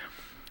show.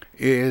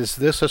 Is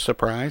this a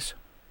surprise?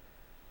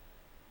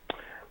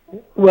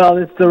 Well,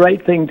 it's the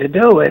right thing to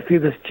do if he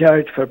was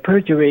charged for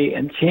perjury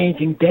and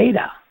changing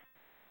data.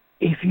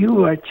 If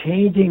you are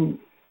changing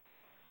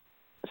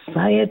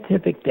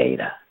scientific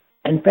data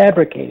and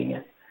fabricating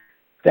it,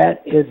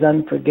 that is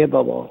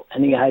unforgivable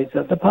in the eyes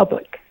of the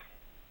public,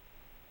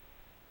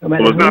 no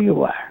matter who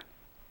you are.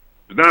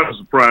 It's not a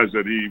surprise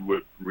that he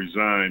would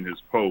resign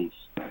his post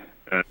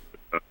at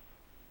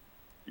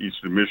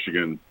Eastern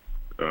Michigan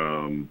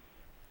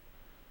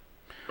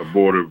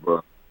Board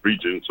of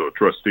Regents or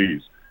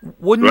Trustees.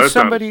 Wouldn't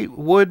somebody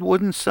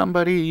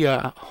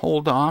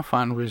hold off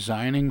on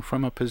resigning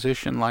from a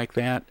position like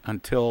that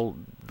until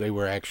they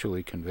were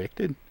actually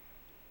convicted?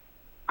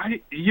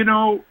 It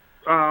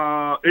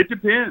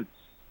depends.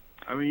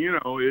 I mean,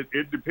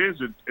 it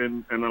depends,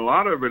 and a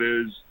lot of it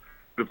is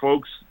the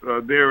folks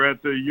there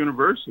at the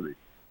university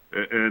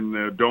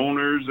and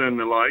donors and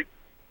the like.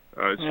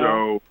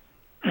 So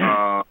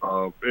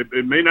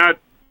it may not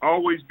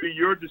always be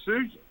your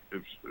decision.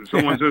 If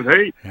someone says,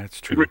 "Hey, that's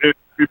true,"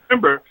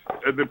 remember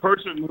the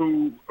person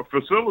who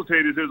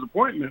facilitated his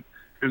appointment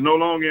is no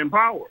longer in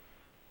power.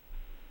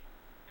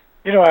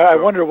 I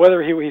wonder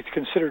whether he'd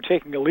consider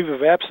taking a leave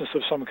of absence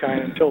of some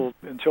kind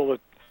until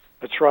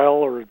a trial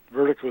or a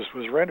verdict was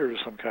rendered of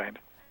some kind.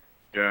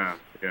 Yeah.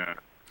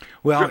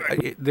 Well,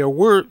 there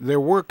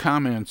were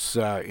comments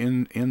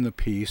in the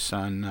piece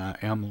on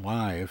M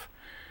Live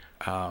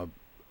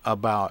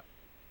about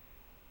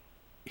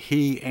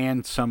he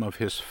and some of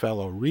his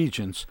fellow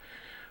regents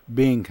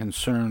being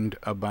concerned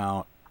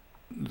about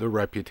the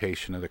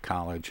reputation of the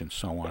college and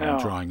so on, and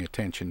drawing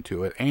attention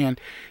to it. And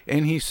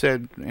he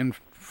said, and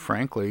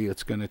frankly,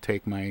 it's going to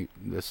take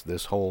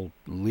this whole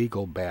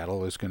legal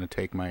battle is going to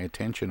take my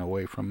attention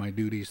away from my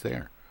duties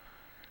there.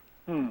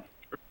 Sure.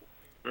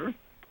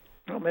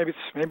 Well, maybe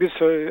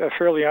it's a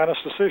fairly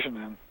honest decision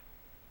then.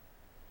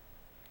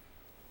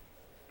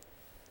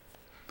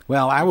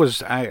 Well,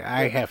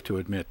 I have to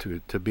admit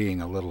to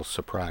being a little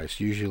surprised.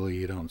 Usually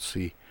you don't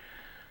see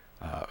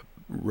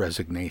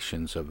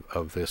resignations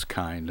of this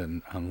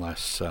kind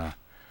unless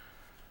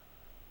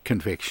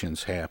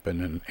convictions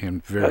happen,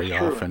 and very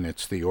often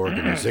it's the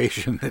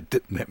organization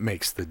that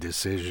makes the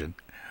decision.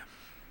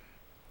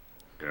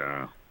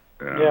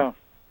 Yeah.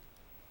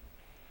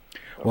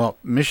 Well,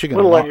 Michigan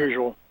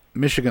unusual.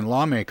 Michigan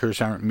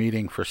lawmakers aren't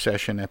meeting for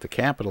session at the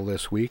Capitol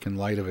this week in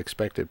light of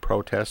expected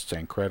protests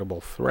and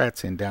credible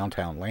threats in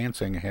downtown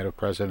Lansing ahead of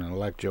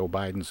President-elect Joe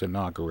Biden's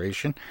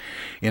inauguration.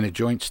 In a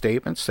joint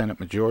statement, Senate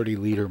Majority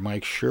Leader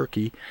Mike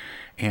Shirkey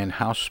and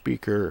House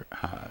Speaker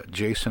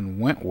Jason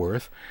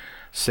Wentworth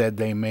said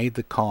they made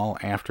the call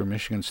after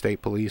Michigan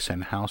State Police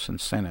and House and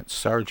Senate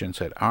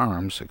sergeants at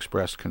arms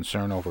expressed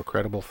concern over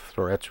credible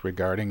threats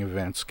regarding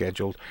events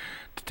scheduled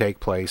to take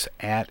place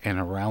at and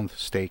around the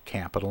state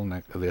capitol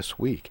this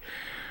week.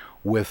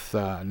 With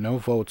no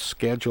votes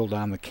scheduled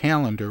on the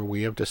calendar,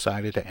 we have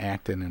decided to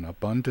act in an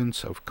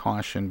abundance of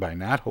caution by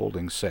not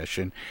holding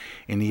session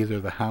in either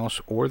the House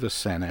or the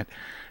Senate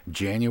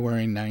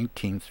January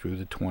 19th through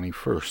the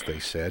 21st, they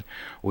said.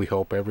 We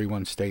hope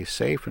everyone stays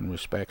safe and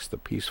respects the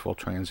peaceful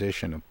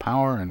transition of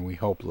power, and we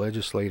hope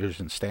legislators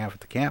and staff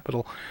at the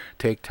Capitol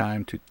take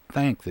time to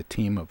thank the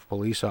team of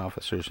police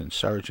officers and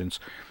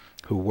sergeants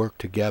who work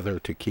together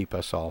to keep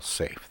us all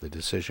safe. The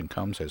decision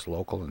comes as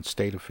local and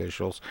state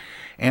officials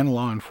and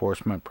law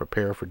enforcement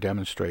prepare for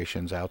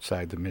demonstrations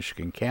outside the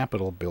Michigan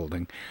Capitol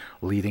building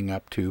leading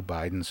up to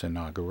Biden's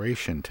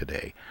inauguration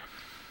today.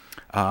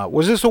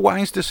 Was this a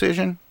wise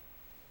decision?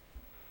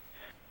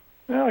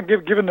 Well,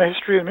 given the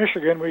history of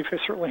Michigan, we've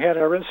certainly had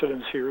our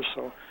incidents here,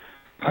 so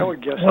I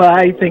would guess. Well,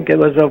 I think it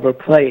was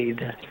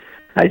overplayed.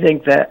 I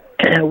think that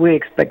we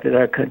expected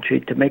our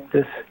country to make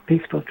this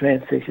peaceful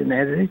transition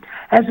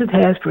as it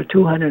has for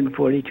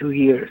 242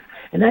 years.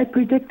 And I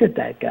predicted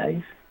that,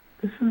 guys.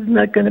 This is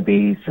not going to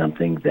be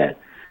something that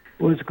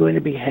was going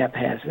to be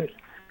haphazard.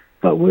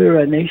 But we're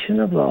a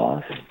nation of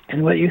laws,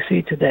 and what you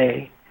see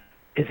today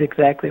is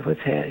exactly what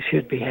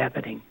should be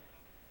happening.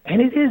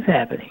 And it is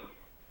happening.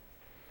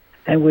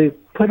 And we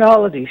put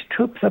all of these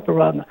troops up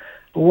around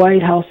the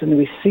White House, and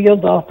we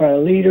sealed off our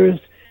leaders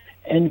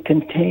and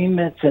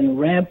containments and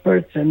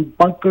ramparts and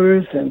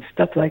bunkers and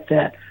stuff like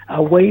that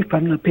away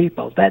from the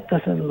people. That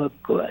doesn't look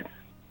good.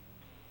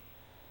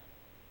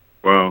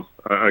 Well,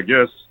 I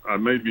guess I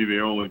may be the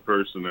only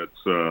person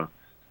that's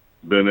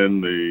been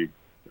in the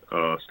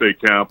state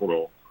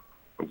capitol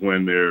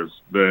when there's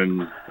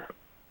been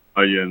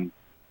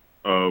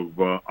of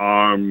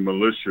armed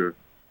militia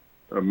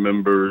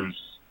members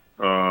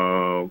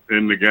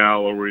in the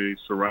gallery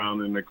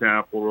surrounding the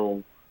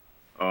Capitol,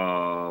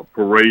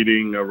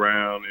 parading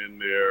around in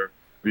their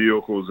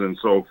vehicles and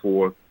so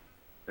forth,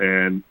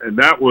 and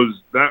that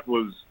was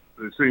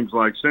it seems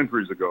like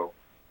centuries ago,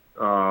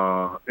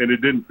 and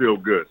it didn't feel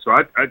good. So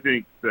I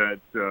think that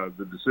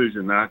the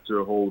decision not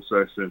to hold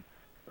session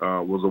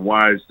was a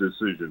wise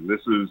decision.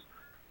 This is,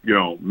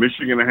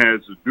 Michigan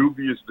has a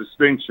dubious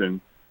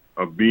distinction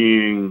of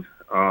being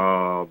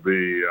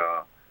the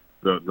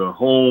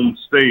home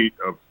state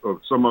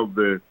of some of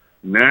the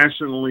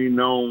nationally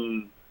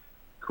known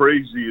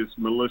craziest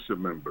militia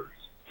members.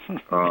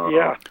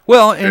 Yeah.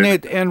 Well,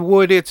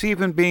 it's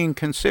even being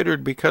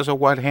considered because of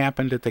what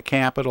happened at the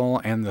Capitol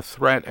and the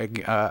threat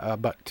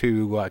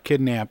to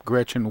kidnap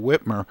Gretchen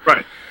Whitmer.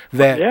 Right.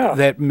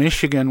 That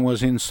Michigan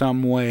was in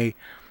some way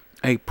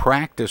a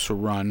practice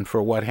run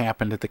for what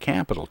happened at the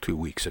Capitol 2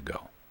 weeks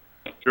ago.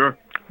 Sure.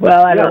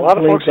 Well, I don't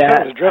believe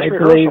that. I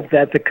believe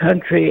that the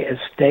country is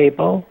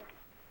stable.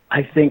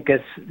 I think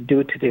it's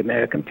due to the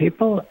American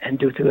people and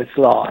due to its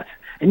laws.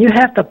 And you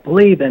have to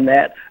believe in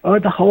that, or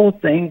the whole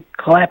thing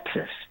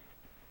collapses.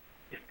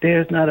 If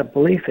there's not a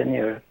belief in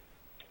your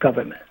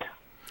government.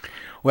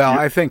 Well,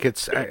 I think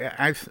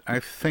I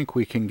think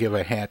we can give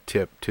a hat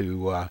tip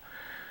to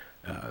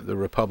the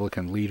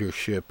Republican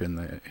leadership in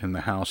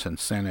the House and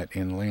Senate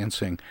in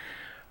Lansing.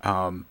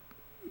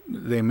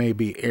 They may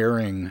be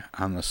erring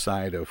on the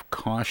side of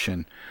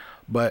caution,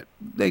 but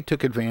they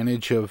took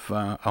advantage of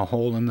a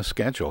hole in the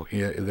schedule.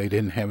 They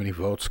didn't have any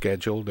votes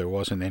scheduled. There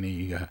wasn't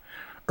any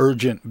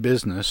urgent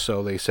business,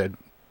 so they said,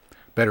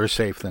 better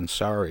safe than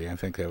sorry. I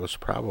think that was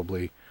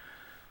probably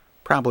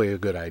a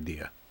good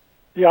idea.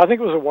 Yeah, I think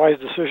it was a wise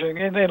decision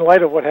in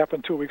light of what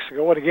happened 2 weeks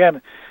ago. And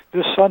again,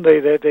 this Sunday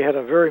they had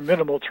a very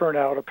minimal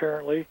turnout,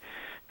 apparently,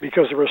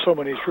 because there were so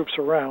many troops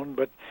around.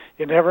 But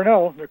you never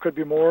know. There could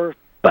be more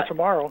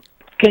tomorrow.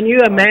 Can you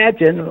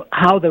imagine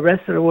how the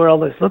rest of the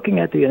world is looking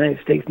at the United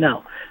States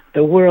now?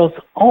 The world's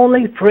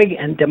only free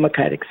and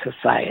democratic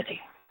society.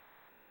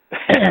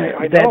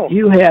 That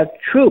you have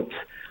troops,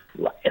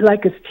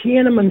 like it's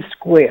Tiananmen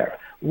Square.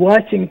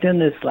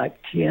 Washington is like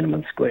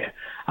Tiananmen Square.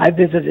 I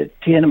visited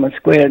Tiananmen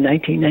Square in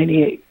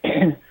 1998,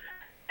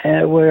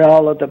 where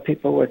all of the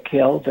people were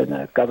killed and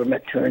the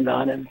government turned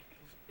on and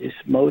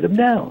just mowed them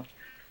down.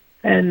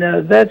 And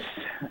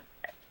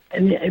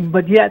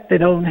but yet they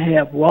don't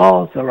have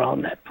walls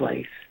around that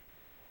place.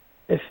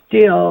 It's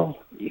still,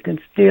 you can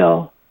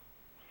still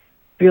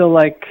feel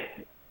like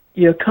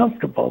you're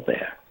comfortable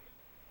there,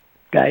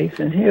 guys.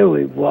 And here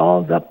we've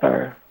walled up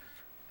our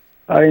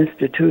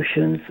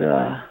institutions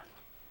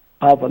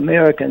of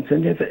Americans.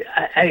 And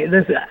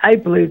I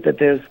believe that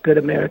there's good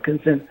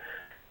Americans in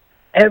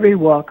every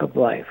walk of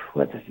life,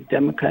 whether it's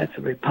Democrats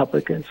or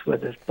Republicans,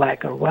 whether it's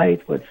black or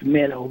white, whether it's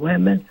men or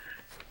women,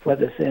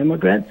 whether it's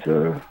immigrants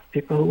or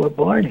people who were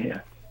born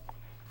here.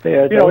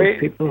 There are those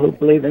people who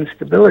believe in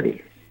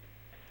stability.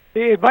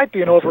 It might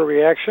be an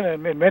overreaction,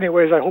 and in many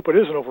ways I hope it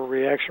is an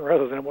overreaction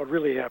rather than what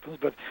really happens.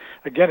 But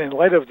again, in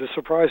light of the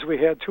surprise we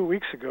had 2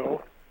 weeks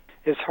ago,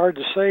 it's hard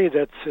to say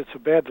that it's a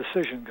bad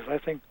decision, because I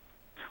think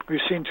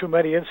we've seen too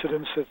many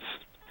incidents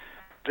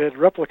that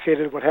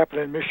replicated what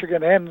happened in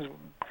Michigan and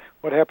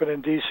what happened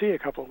in D.C. a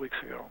couple of weeks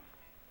ago.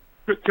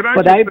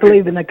 But I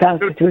believe in the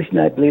Constitution,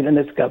 I believe in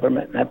its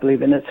government, and I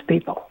believe in its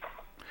people.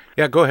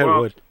 Yeah, go ahead,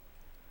 Wood.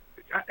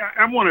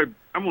 I want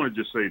to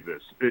just say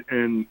this,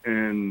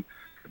 and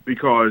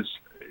because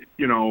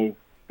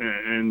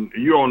and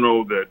you all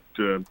know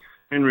that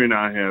Henry and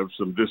I have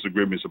some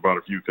disagreements about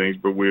a few things,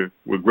 but we're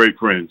great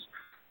friends.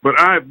 But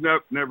I've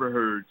never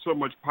heard so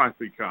much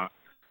poppycock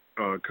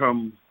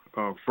come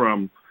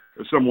from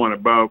someone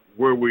about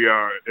where we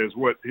are as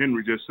what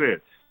Henry just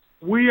said.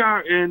 We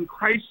are in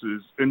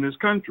crisis in this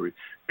country,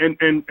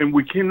 and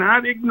we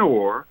cannot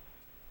ignore.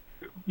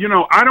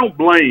 I don't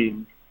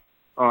blame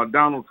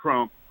Donald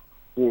Trump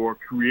for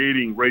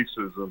creating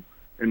racism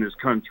in this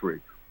country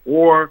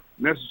or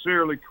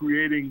necessarily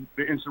creating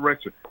the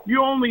insurrection.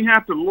 You only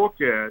have to look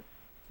at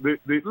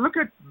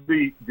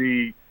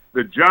the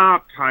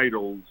job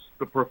titles,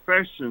 the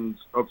professions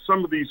of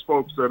some of these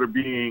folks that are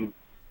being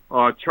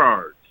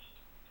charged.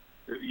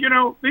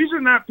 These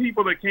are not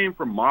people that came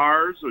from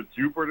Mars or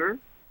Jupiter.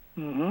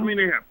 Mm-hmm. I mean,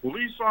 they have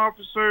police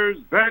officers,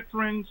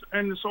 veterans,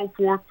 and so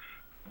forth.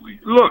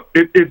 Look,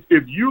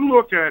 if you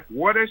look at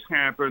what has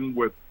happened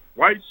with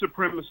white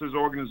supremacist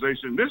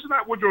organizations, this is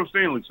not Woodrow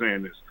Stanley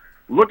saying this.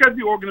 Look at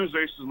the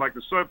organizations like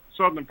the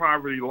Southern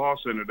Poverty Law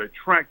Center that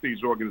track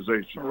these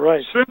organizations.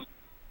 Right. Since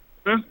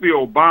the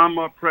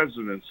Obama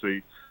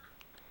presidency,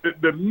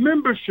 the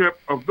membership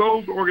of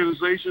those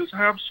organizations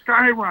have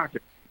skyrocketed.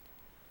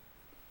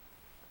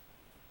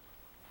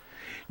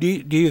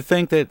 Do you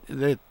think that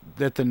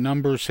the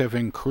numbers have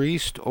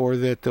increased, or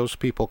that those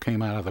people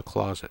came out of the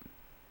closet?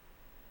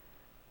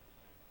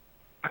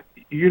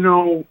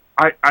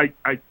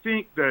 I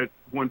think that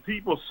when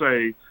people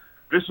say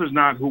this is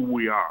not who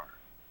we are,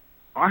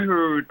 I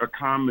heard a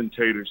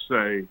commentator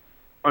say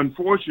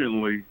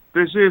unfortunately,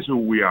 this is who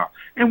we are.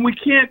 And we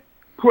can't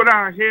put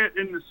our head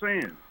in the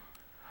sand.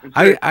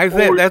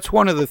 That's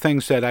one of the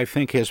things that I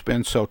think has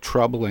been so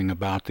troubling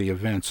about the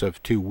events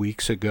of 2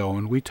 weeks ago.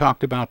 And we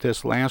talked about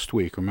this last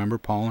week. Remember,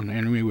 Paul and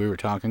Henry, we were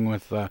talking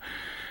with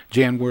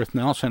Jan Worth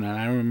Nelson, and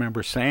I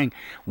remember saying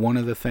one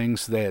of the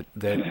things that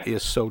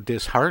is so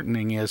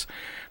disheartening is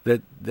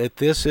that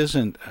this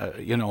isn't,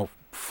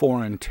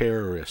 foreign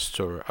terrorists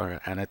or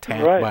an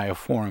attack by a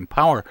foreign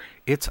power.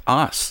 It's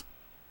us.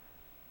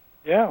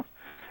 Yeah.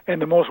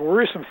 And the most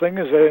worrisome thing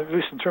is that, at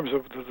least in terms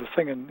of the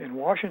thing in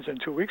Washington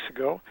 2 weeks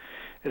ago,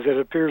 is that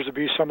it appears to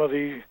be some of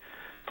the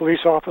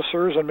police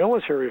officers and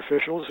military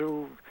officials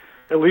who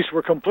at least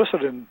were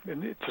complicit in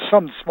to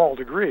some small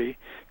degree,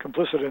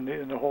 complicit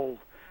in the whole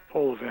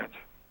event.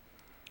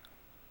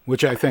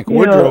 Which I think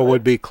Woodrow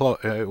would be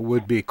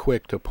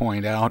quick to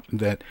point out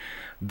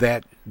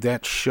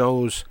that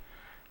shows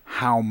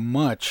how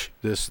much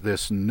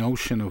this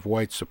notion of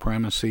white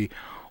supremacy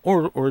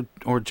or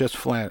just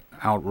flat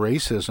out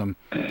racism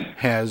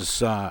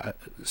has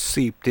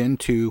seeped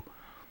into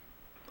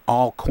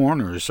all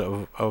corners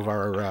of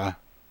our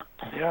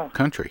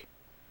country.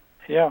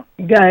 Yeah.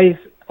 Guys,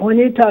 when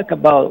you talk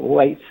about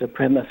white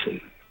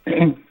supremacy,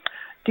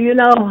 do you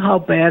know how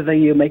badly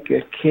you make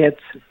your kids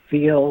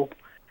feel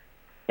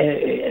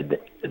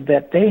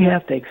that they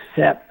have to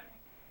accept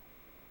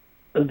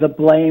the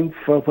blame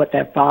for what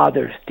their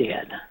fathers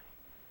did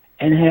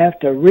and have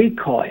to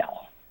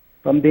recoil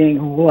from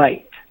being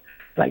white?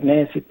 Like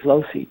Nancy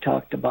Pelosi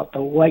talked about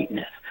the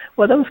whiteness.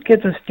 Well, those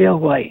kids are still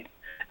white,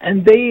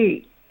 and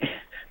they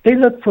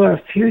look for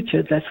a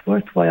future that's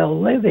worthwhile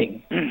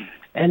living.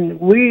 And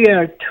we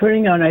are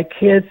turning on our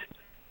kids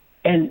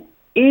and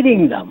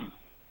eating them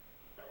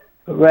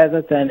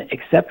rather than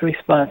accept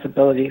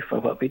responsibility for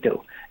what we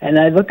do. And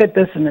I look at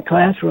this in the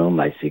classroom,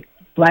 I see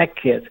black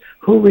kids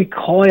who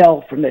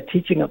recoil from the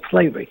teaching of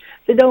slavery.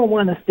 They don't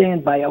want to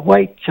stand by a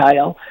white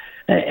child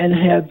and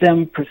have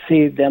them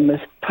perceive them as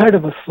part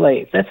of a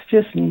slave. That's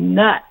just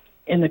not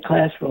in the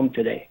classroom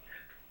today.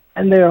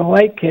 And there are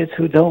white kids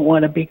who don't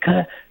want to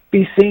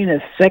be seen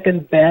as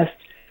second best,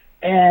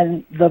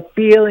 and the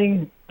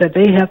feeling that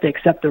they have to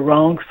accept the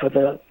wrongs for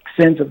the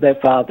sins of their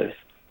fathers.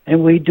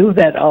 And we do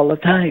that all the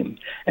time.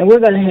 And we're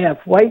going to have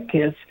white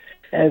kids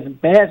as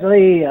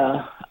badly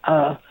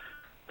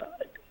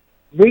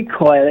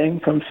recoiling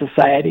from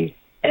society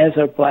as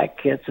are black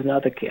kids and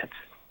other kids.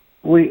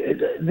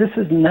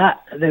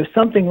 There's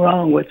something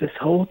wrong with this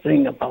whole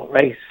thing about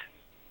race.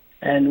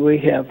 And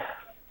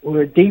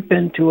we're deep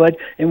into it,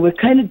 and we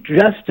kind of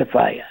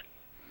justify it.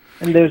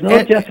 And there's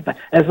no justify.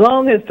 As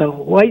long as the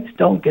whites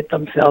don't get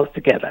themselves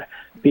together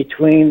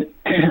between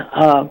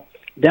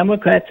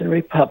Democrats and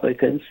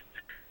Republicans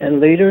and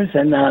leaders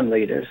and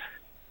non-leaders,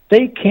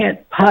 they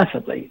can't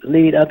possibly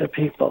lead other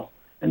people.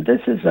 And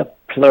this is a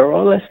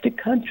pluralistic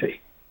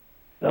country.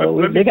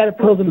 So they got to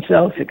pull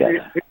themselves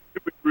together.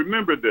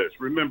 Remember this.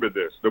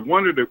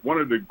 One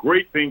of the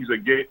great things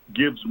that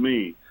gives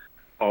me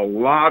a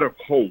lot of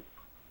hope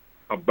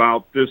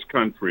about this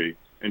country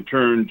in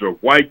terms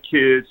of white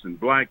kids and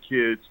black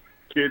kids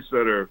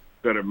that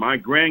are my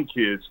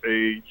grandkids'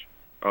 age.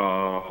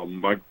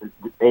 My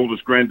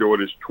oldest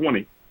granddaughter is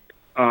 20.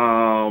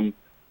 Was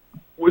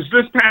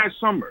this past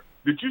summer?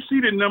 Did you see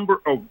the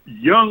number of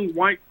young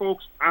white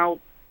folks out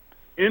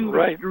in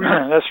the street?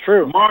 That's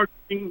true.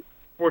 Marching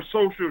for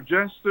social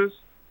justice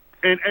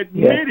and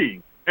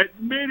admitting,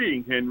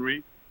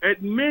 Henry,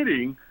 that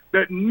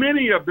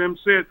many of them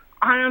said,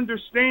 "I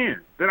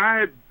understand that I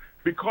had,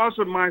 because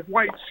of my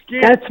white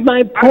skin." That's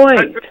my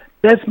point.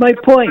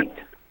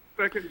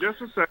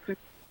 Just a second.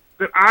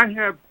 That I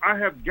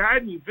have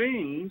gotten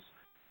things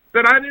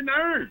that I didn't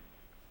earn.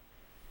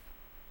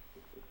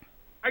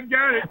 I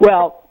got it.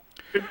 Well,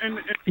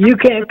 you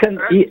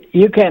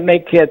can't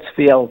make kids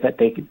feel that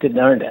they didn't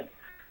earn it,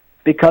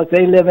 because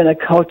they live in a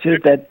culture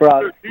that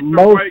brought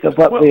most of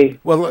what we.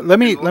 Well, let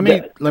me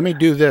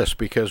do this,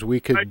 because we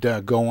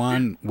could go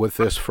on with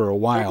this for a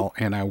while,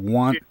 and I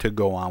want to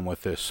go on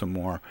with this some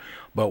more,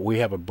 but we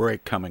have a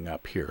break coming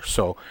up here,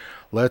 so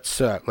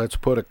let's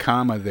put a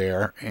comma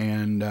there,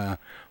 and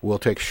we'll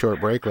take a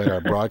short break. Let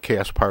our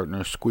broadcast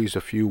partners squeeze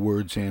a few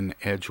words in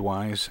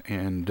edgewise,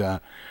 and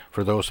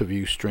for those of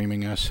you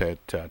streaming us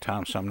at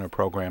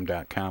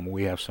TomSumnerProgram.com,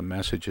 we have some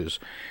messages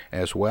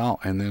as well,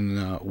 and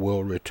then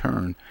we'll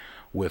return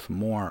with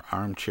more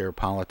Armchair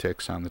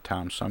Politics on the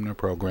Tom Sumner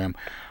Program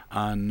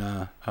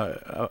on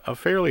a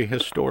fairly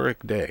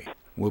historic day.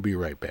 We'll be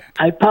right back.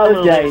 I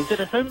apologize. Hello,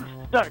 citizens.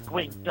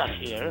 Darkwing Duck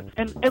here,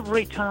 and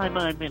every time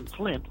I'm in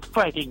Flint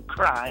fighting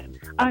crime,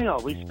 I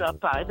always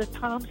stop by the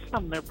Tom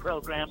Sumner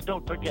Program.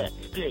 Don't forget,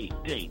 stay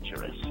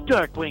dangerous.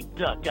 Darkwing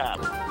Duck out.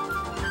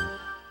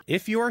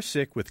 If you are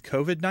sick with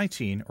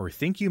COVID-19 or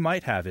think you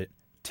might have it,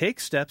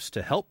 take steps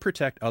to help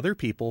protect other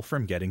people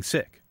from getting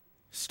sick.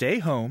 Stay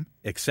home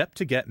except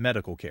to get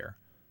medical care.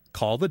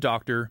 Call the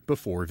doctor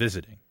before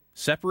visiting.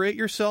 Separate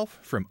yourself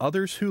from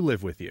others who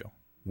live with you.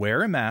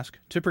 Wear a mask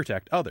to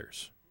protect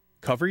others.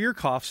 Cover your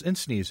coughs and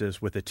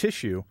sneezes with a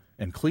tissue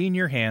and clean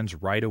your hands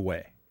right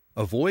away.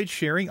 Avoid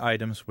sharing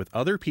items with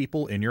other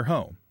people in your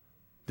home.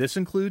 This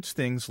includes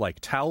things like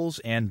towels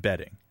and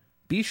bedding.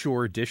 Be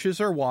sure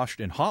dishes are washed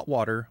in hot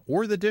water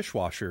or the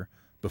dishwasher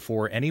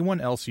before anyone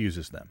else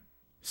uses them.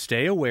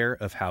 Stay aware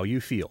of how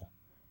you feel.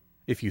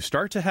 If you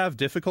start to have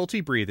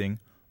difficulty breathing,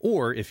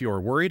 or if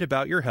you're worried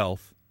about your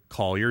health,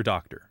 call your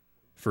doctor.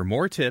 For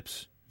more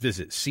tips,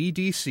 visit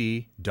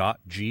cdc.gov.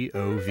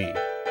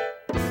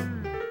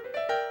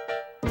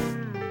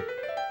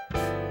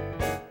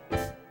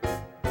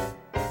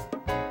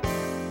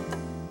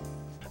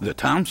 The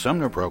Tom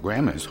Sumner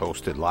Program has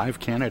hosted live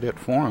candidate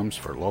forums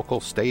for local,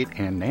 state,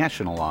 and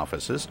national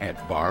offices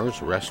at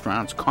bars,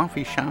 restaurants,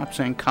 coffee shops,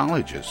 and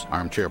colleges.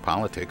 Armchair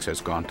Politics has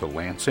gone to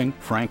Lansing,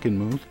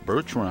 Frankenmuth,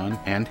 Birch Run,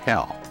 and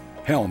Hell,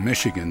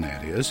 Michigan,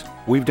 that is.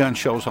 We've done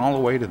shows all the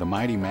way to the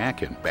Mighty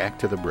Mac and back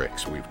to the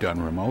Bricks. We've done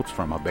remotes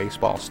from a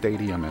baseball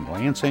stadium in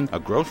Lansing, a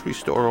grocery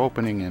store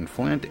opening in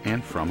Flint,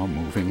 and from a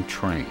moving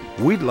train.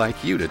 We'd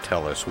like you to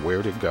tell us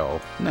where to go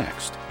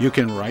next. You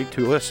can write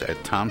to us at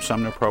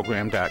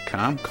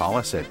TomSumnerProgram.com, call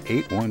us at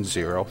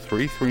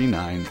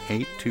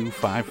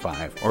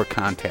 810-339-8255, or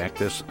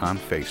contact us on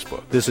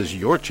Facebook. This is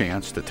your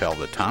chance to tell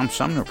the Tom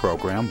Sumner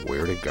Program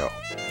where to go.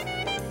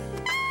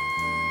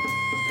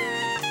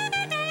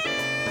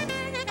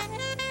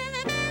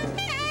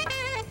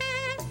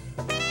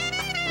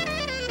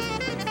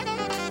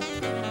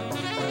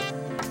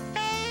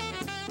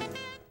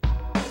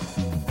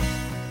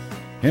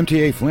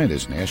 MTA Flint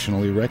is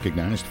nationally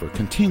recognized for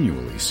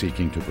continually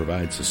seeking to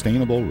provide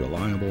sustainable,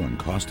 reliable, and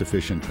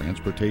cost-efficient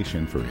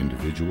transportation for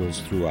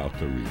individuals throughout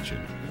the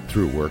region.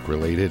 Through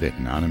work-related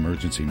and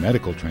non-emergency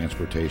medical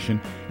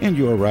transportation and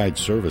Your Ride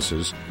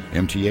services,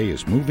 MTA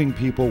is moving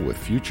people with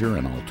future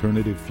and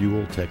alternative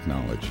fuel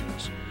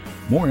technologies.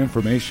 More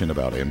information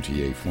about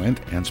MTA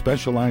Flint and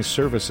specialized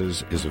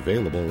services is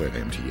available at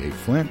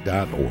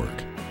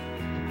mtaflint.org.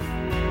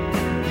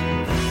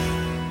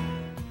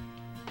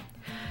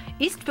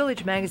 East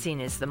Village Magazine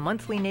is the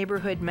monthly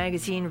neighborhood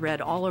magazine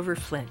read all over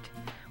Flint.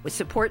 With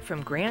support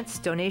from grants,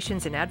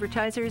 donations, and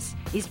advertisers,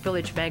 East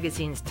Village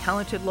Magazine's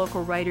talented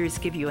local writers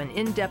give you an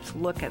in-depth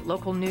look at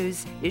local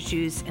news,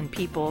 issues, and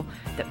people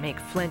that make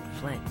Flint,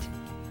 Flint.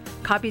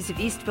 Copies of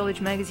East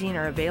Village Magazine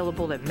are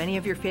available at many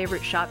of your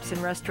favorite shops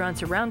and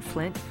restaurants around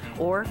Flint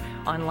or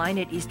online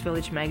at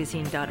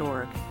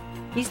eastvillagemagazine.org.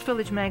 East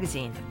Village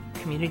Magazine,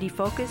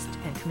 community-focused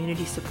and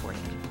community-supported.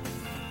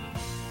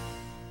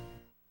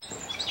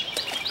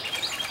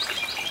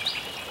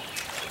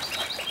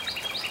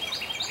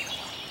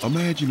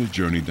 Imagine a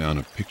journey down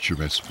a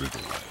picturesque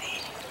riverway.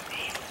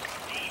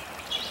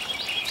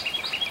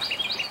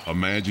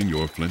 Imagine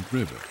your Flint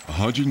River,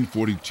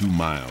 142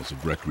 miles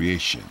of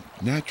recreation,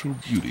 natural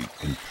beauty,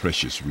 and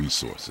precious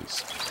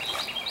resources.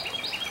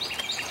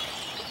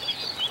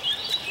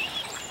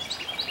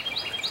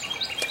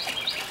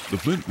 The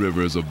Flint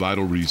River is a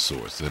vital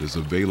resource that is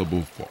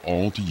available for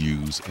all to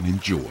use and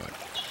enjoy.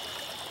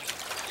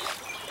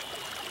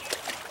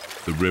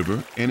 The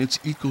river and its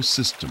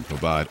ecosystem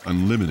provide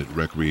unlimited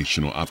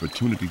recreational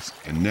opportunities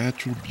and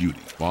natural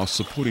beauty while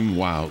supporting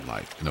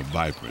wildlife in a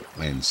vibrant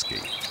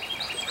landscape.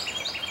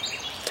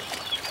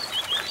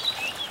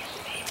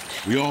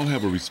 We all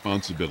have a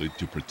responsibility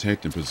to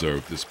protect and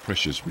preserve this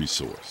precious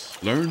resource.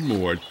 Learn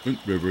more at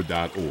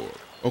flintriver.org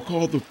or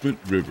call the Flint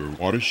River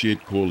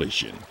Watershed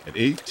Coalition at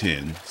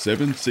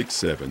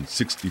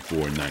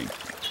 810-767-6490.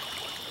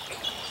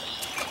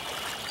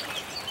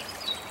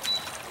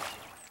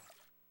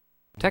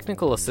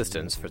 Technical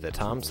assistance for the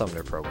Tom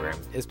Sumner Program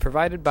is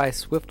provided by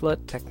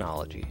Swiftlet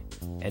Technology,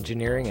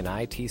 engineering and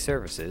IT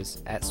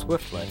services at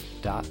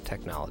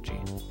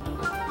swiftlet.technology.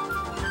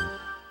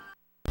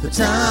 The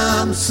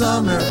Tom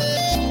Sumner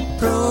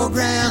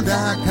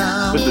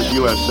Program.com. This is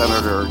U.S.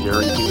 Senator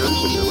Gary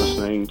Peters, and you're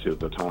listening to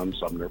the Tom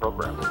Sumner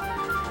Program.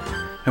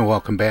 And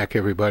welcome back,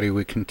 everybody.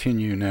 We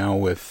continue now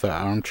with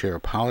Armchair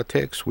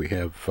Politics. We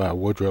have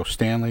Woodrow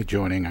Stanley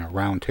joining our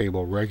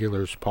roundtable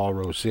regulars, Paul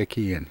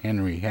Rosicki and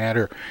Henry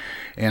Hatter.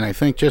 And I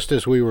think just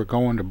as we were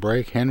going to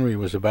break, Henry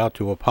was about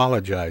to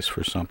apologize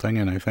for something,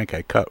 and I think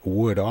I cut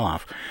Wood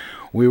off.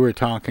 We were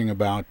talking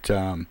about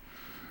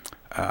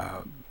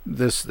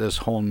this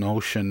whole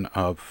notion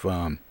of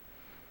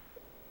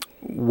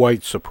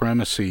white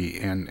supremacy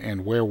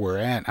and where we're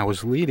at. I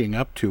was leading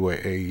up to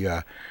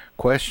a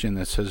question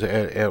that says,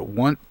 at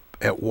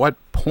what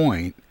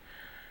point,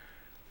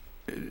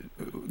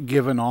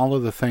 given all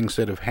of the things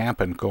that have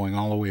happened, going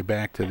all the way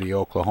back to the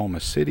Oklahoma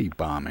City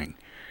bombing,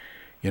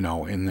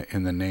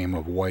 in the name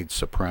of white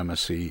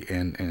supremacy,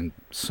 and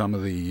some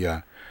of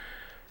the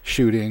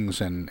shootings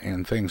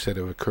and things that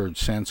have occurred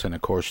since, and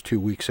of course 2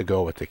 weeks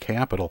ago at the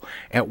Capitol,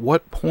 at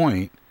what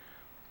point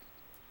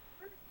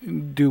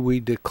do we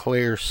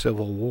declare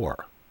civil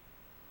war?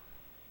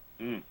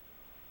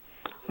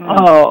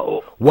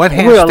 What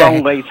has we're a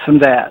long ways from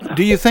that.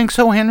 Do you think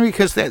so, Henry?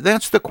 Because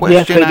that's the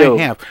question yes, I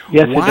have.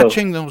 Yes,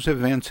 watching those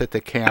events at the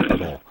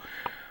Capitol,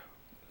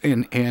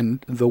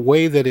 and the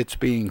way that it's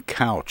being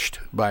couched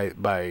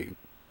by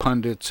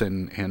pundits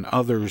and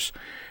others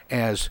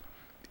as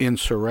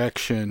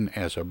insurrection,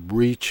 as a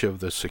breach of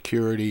the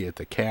security at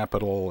the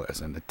Capitol, as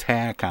an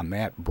attack on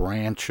that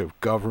branch of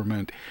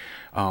government,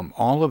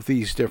 all of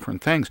these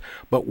different things.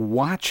 But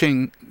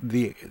watching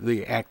the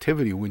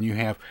activity when you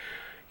have,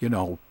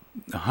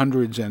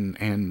 hundreds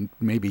and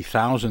maybe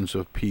thousands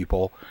of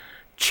people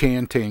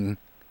chanting,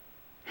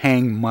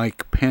 "Hang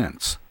Mike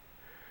Pence,"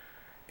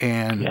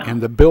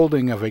 and the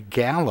building of a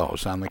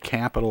gallows on the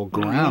Capitol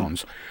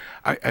grounds.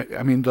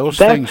 I mean, those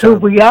things. That's who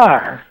we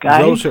are,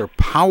 guys. Those are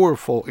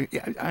powerful.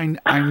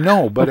 I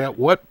know, but at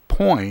what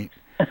point,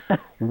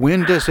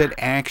 when does it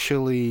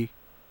actually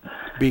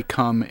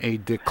become a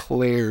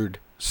declared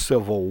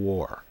civil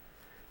war?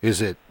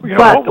 Is it?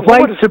 But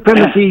white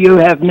supremacy, you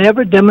have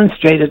never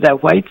demonstrated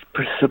that white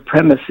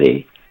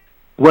supremacy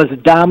was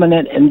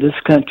dominant in this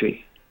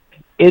country.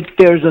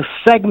 There's a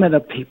segment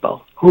of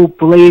people who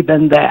believe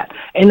in that.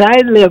 And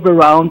I live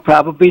around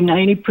probably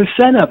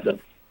 90% of them.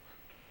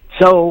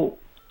 So,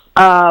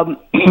 and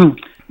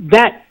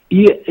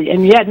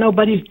yet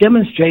nobody's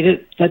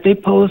demonstrated that they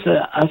pose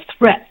a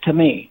threat to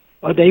me,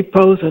 or they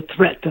pose a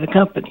threat to the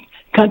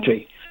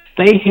country.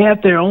 They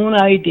have their own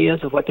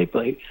ideas of what they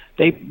believe.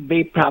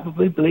 They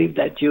probably believe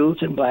that Jews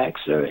and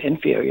blacks are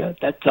inferior.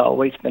 That's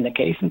always been the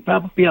case. And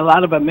probably a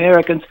lot of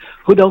Americans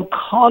who don't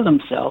call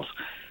themselves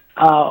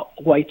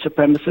white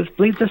supremacists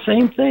believe the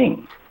same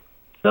thing.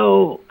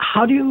 So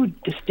how do you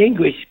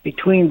distinguish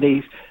between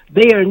these?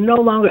 They are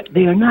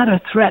not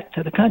a threat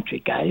to the country,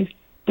 guys.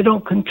 They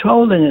don't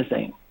control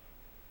anything.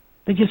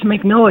 They just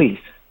make noise.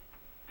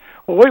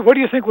 Well, what do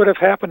you think would have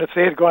happened if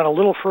they had gone a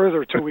little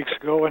further 2 weeks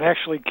ago and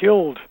actually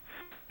killed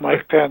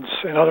Mike Pence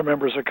and other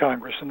members of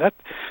Congress? And that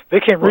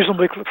they came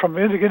reasonably, from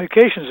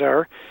indications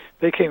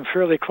they came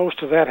fairly close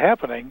to that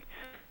happening.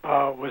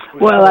 I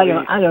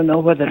don't know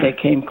whether they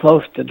came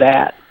close to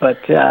that, but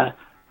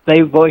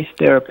they voiced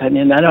their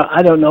opinion.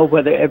 I don't know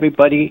whether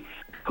everybody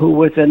who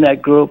was in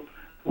that group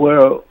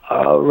were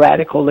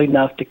radical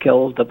enough to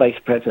kill the vice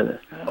president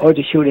or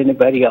to shoot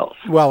anybody else.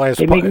 Well, as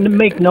they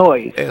make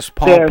noise. As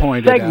Paul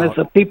pointed out, segments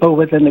of people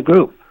within the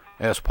group.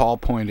 As Paul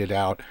pointed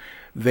out,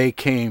 they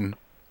came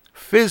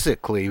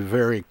physically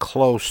very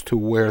close to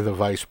where the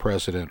vice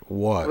president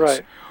was.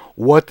 Right.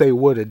 What they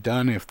would have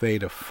done if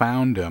they'd have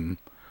found him,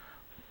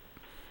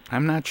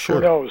 I'm not sure.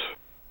 Who knows?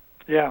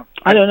 Yeah.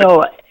 I don't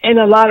know. And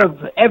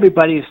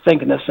everybody's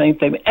thinking the same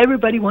thing.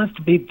 Everybody wants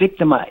to be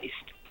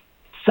victimized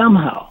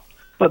somehow.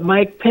 But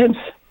Mike Pence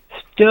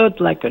stood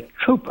like a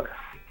trooper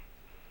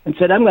and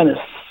said, I'm going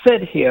to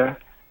sit here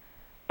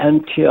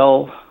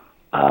until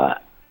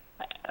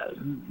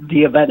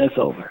the event is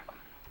over.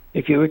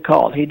 If you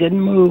recall, he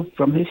didn't move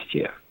from his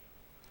chair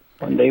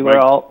when they were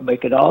all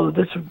making all of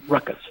this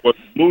ruckus.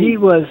 He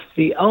was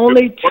the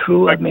only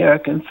true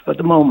American for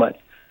the moment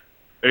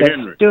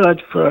that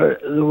stood for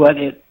what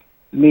it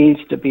means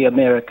to be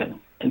American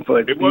and for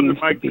it means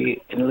to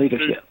be in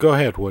leadership. Go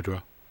ahead,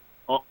 Woodrow.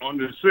 On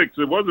the 6th,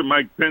 it wasn't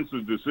Mike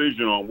Pence's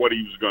decision on what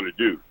he was going to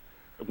do.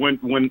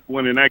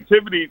 When an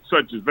activity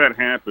such as that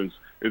happens,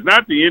 it's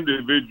not the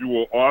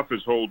individual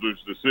office holder's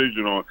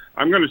decision on,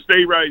 I'm going to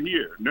stay right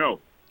here.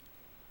 No.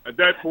 At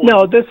that point.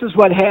 No, this is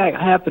what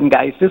happened,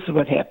 guys. This is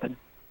what happened.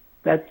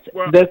 That's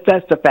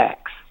the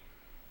facts.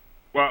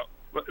 Well,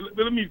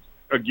 let me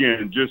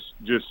again just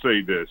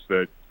say this: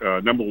 that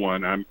number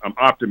one, I'm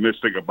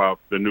optimistic about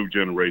the new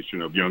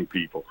generation of young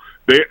people.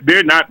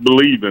 They're not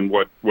believing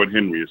what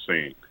Henry is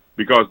saying,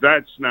 because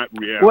that's not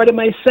reality. What am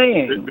I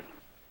saying?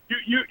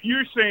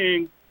 You're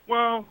saying,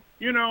 well,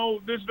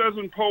 this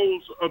doesn't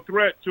pose a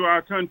threat to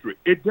our country.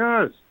 It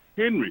does,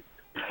 Henry.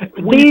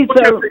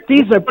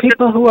 These are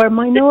people who are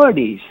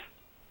minorities.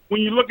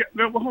 When you look at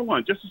hold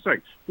on just a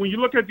second. When you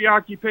look at the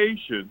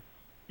occupation,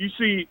 you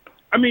see.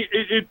 I mean,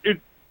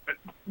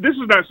 this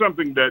is not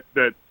something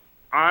that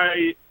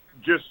I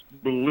just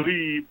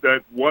believe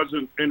that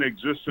wasn't in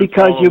existence.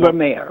 Because you were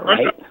mayor,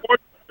 right?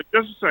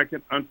 Just a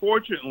second.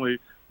 Unfortunately,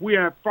 we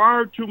have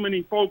far too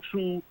many folks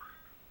who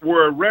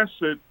were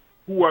arrested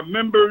who are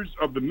members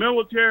of the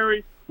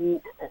military,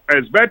 who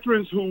as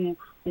veterans who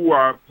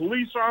are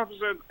police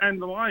officers and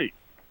the like.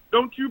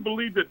 Don't you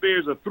believe that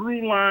there's a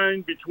through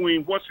line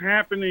between what's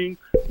happening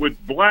with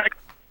black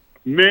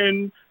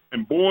men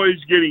and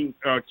boys getting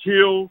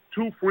killed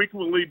too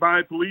frequently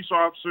by police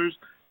officers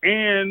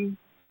and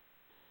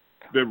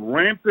the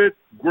rampant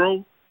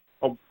growth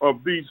of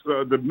these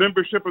the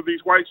membership of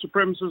these white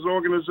supremacist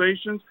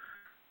organizations?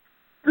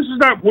 This is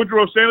not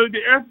Woodrow Stanley, the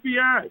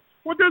FBI.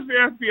 What does the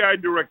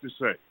FBI director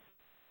say?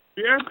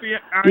 The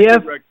FBI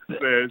director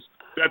says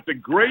that the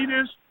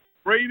greatest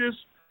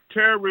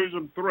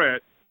terrorism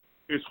threat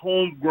is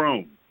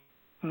homegrown.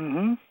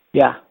 Mm-hmm.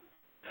 Yeah.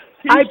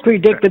 I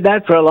predicted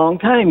that for a long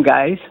time,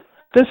 guys.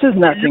 This is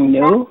nothing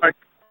new.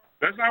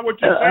 That's not what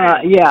you're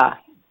saying. Yeah.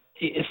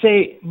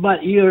 See,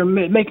 but you're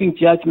making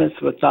judgments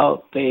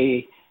without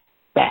the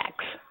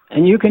facts.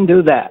 And you can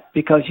do that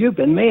because you've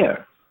been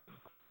mayor.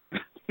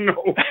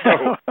 No.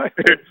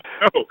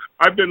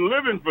 I've been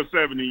living for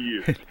 70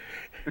 years.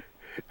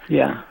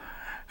 Yeah.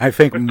 I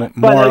think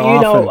more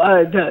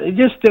often. But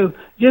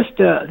just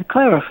to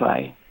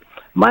clarify,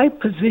 my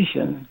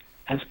position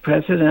as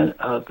president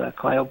of the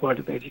Ohio Board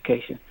of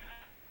Education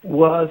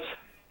was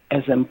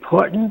as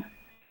important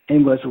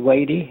and was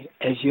weighty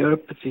as your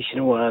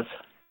position was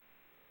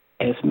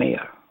as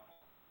mayor.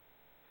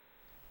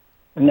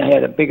 And I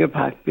had a bigger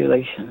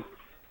population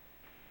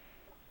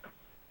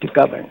to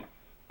govern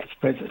as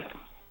president.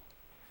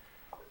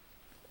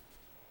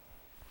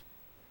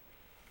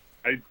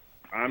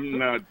 I'm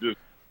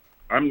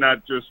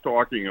not just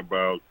talking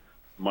about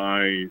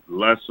my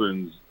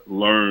lessons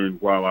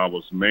learned while I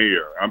was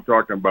mayor. I'm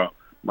talking about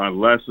my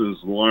lessons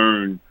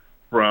learned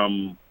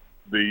from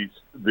the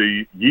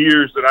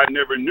years that I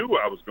never knew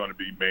I was going to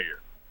be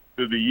mayor,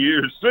 to the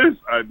years since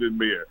I've been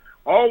mayor.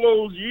 All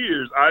those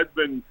years I've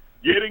been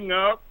getting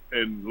up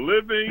and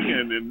living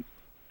and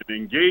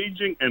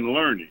engaging and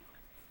learning.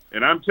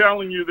 And I'm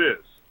telling you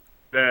this,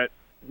 that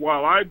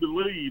while I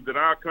believe that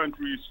our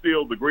country is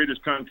still the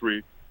greatest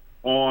country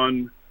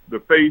on the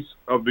face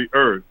of the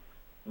earth,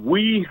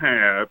 we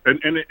have, and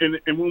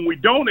when we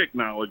don't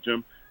acknowledge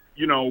them,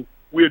 you know,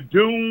 we're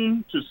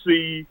doomed to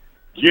see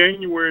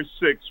January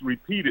 6th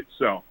repeat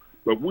itself.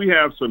 But we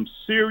have some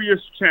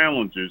serious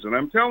challenges, and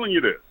I'm telling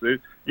you this,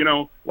 you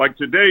know, like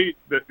today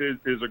that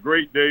is a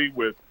great day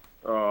with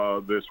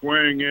the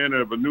swearing in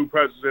of a new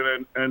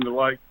president and the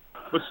like,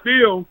 but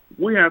still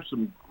we have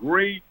some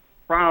great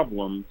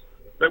problems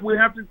that we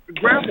have to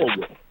grapple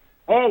with,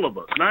 all of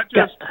us, not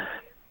just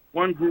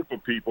one group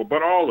of people,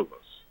 but all of us.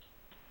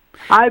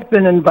 I've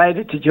been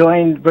invited to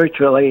join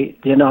virtually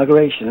the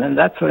inauguration, and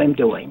that's what I'm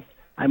doing.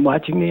 I'm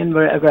watching the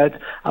inauguration.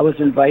 I was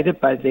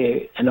invited by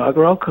the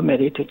inaugural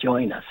committee to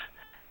join us.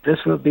 This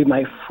will be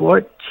my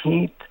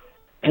 14th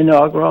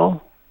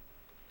inaugural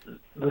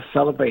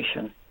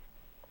celebration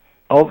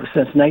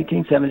since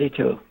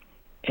 1972.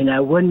 And I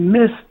wouldn't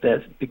miss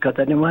this because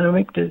I didn't want to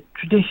make the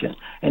tradition.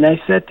 And I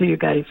said to you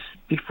guys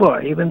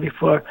before, even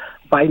before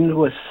Biden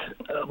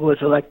was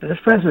elected as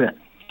president,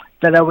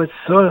 that I would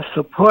sort of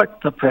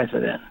support the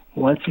president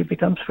once he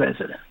becomes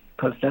president,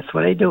 because that's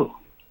what I do.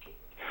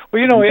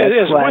 Well, you know,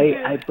 that's why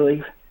I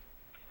believe.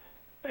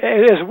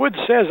 As Wood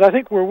says, I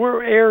think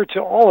we're heir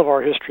to all of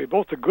our history,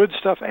 both the good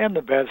stuff and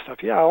the bad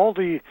stuff. Yeah, all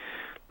the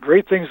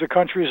great things the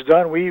country has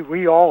done,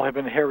 we all have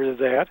inherited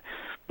that,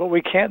 but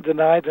we can't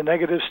deny the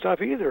negative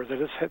stuff either.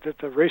 That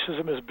the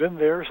racism has been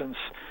there since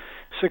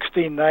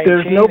 1619.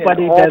 There's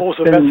nobody and all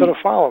those events that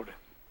have followed.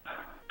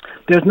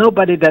 There's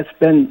nobody that's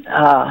been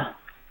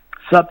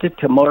subject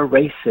to more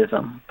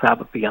racism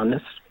probably on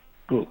this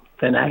group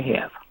than I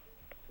have.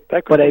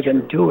 But I've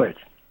endured.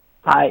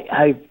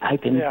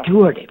 I've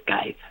endured it,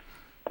 guys.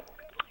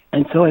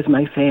 And so has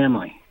my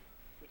family.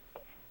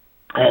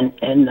 And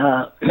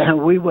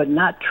we would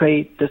not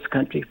trade this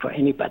country for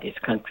anybody's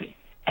country,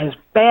 as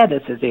bad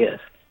as it is,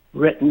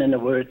 written in the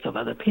words of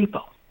other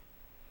people.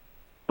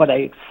 But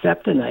I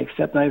accept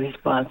my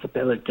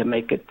responsibility to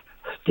make it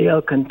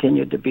still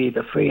continue to be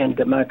the free and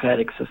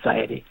democratic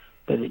society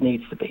that it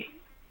needs to be.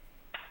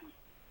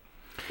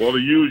 Well, to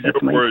use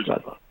That's your words,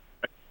 struggle.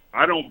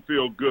 I don't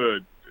feel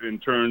good in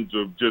terms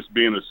of just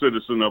being a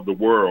citizen of the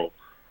world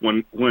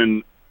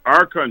when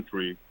our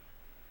country,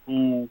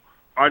 who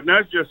are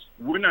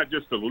we're not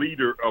just the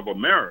leader of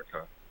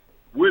America,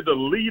 we're the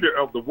leader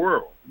of the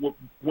world.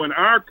 When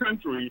our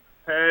country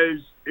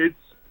has its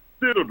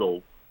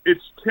citadel,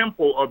 its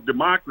temple of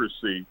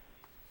democracy,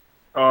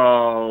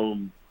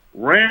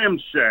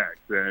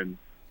 ramshacked and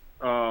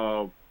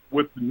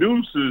with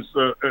nooses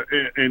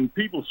and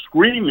people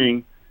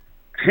screaming,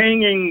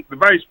 hanging the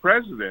vice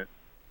president,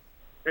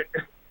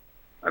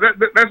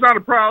 that's not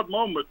a proud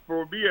moment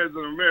for me as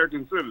an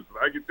American citizen.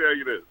 I can tell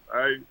you this.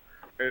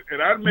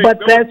 But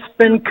that's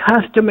been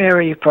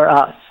customary for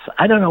us.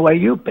 I don't know where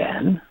you've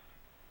been,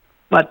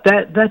 but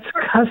that's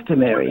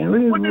customary, and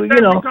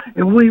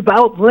we've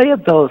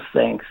outlived those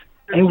things,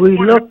 and we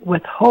look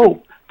with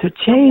hope to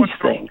change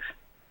things.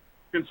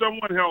 Can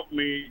someone help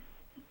me?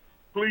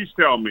 Please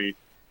tell me,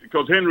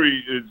 because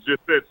Henry has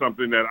just said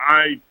something that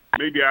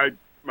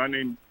my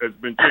name has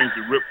been changed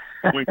to Rip.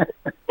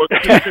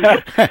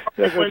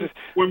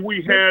 When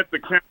we had the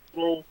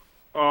Capitol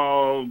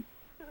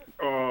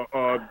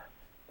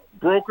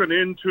broken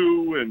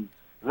into and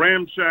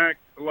ramshacked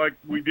like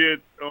we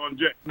did on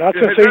not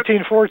since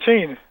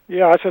 1814.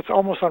 Yeah, that's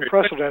almost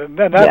unprecedented. And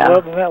then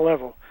that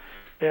level.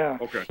 Yeah.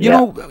 Okay.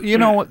 You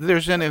know,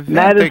 there's an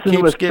event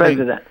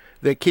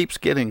that keeps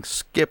getting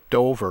skipped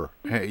over.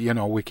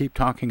 We keep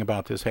talking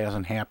about this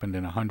hasn't happened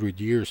in 100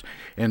 years,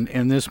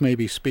 and this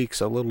maybe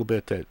speaks a little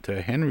bit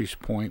to Henry's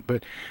point.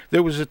 But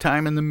there was a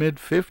time in the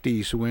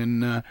mid-'50s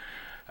when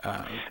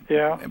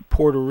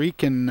Puerto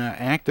Rican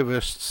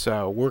activists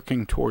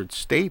working towards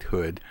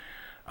statehood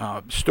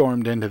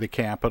stormed into the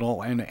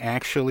Capitol and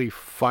actually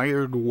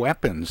fired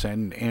weapons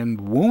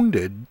and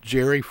wounded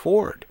Jerry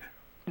Ford.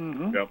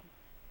 Mm-hmm. Yep.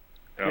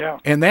 Yeah.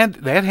 And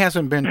that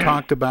hasn't been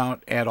talked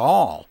about at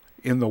all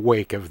in the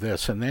wake of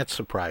this, and that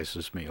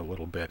surprises me a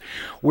little bit.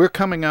 We're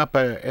coming up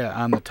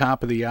on the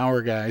top of the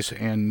hour, guys,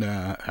 and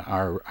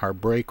our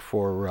break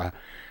for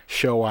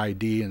show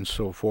ID and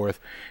so forth,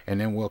 and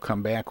then we'll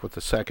come back with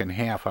the second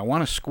half. I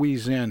want to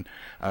squeeze in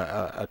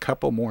a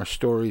couple more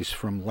stories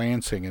from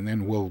Lansing, and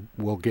then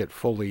we'll get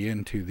fully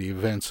into the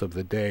events of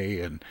the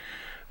day and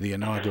the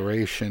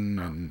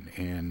inauguration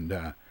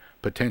and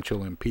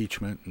potential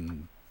impeachment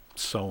and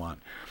so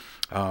on.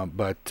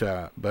 But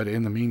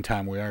in the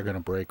meantime, we are going to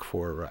break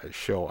for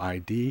show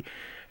ID,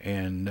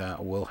 and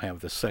we'll have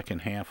the second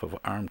half of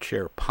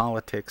Armchair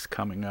Politics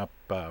coming up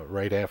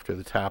right after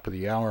the top of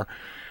the hour,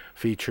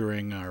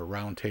 featuring our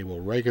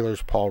roundtable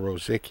regulars, Paul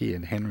Rosicki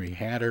and Henry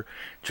Hatter,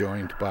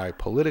 joined by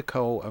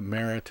Politico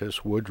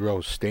Emeritus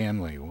Woodrow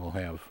Stanley. We'll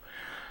have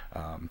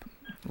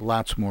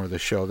lots more of the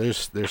show.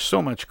 There's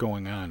so much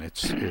going on.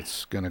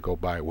 It's going to go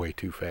by way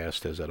too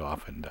fast, as it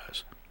often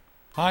does.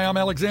 Hi, I'm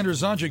Alexander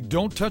Zonjic.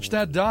 Don't touch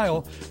that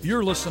dial.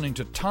 You're listening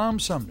to Tom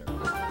Sumner.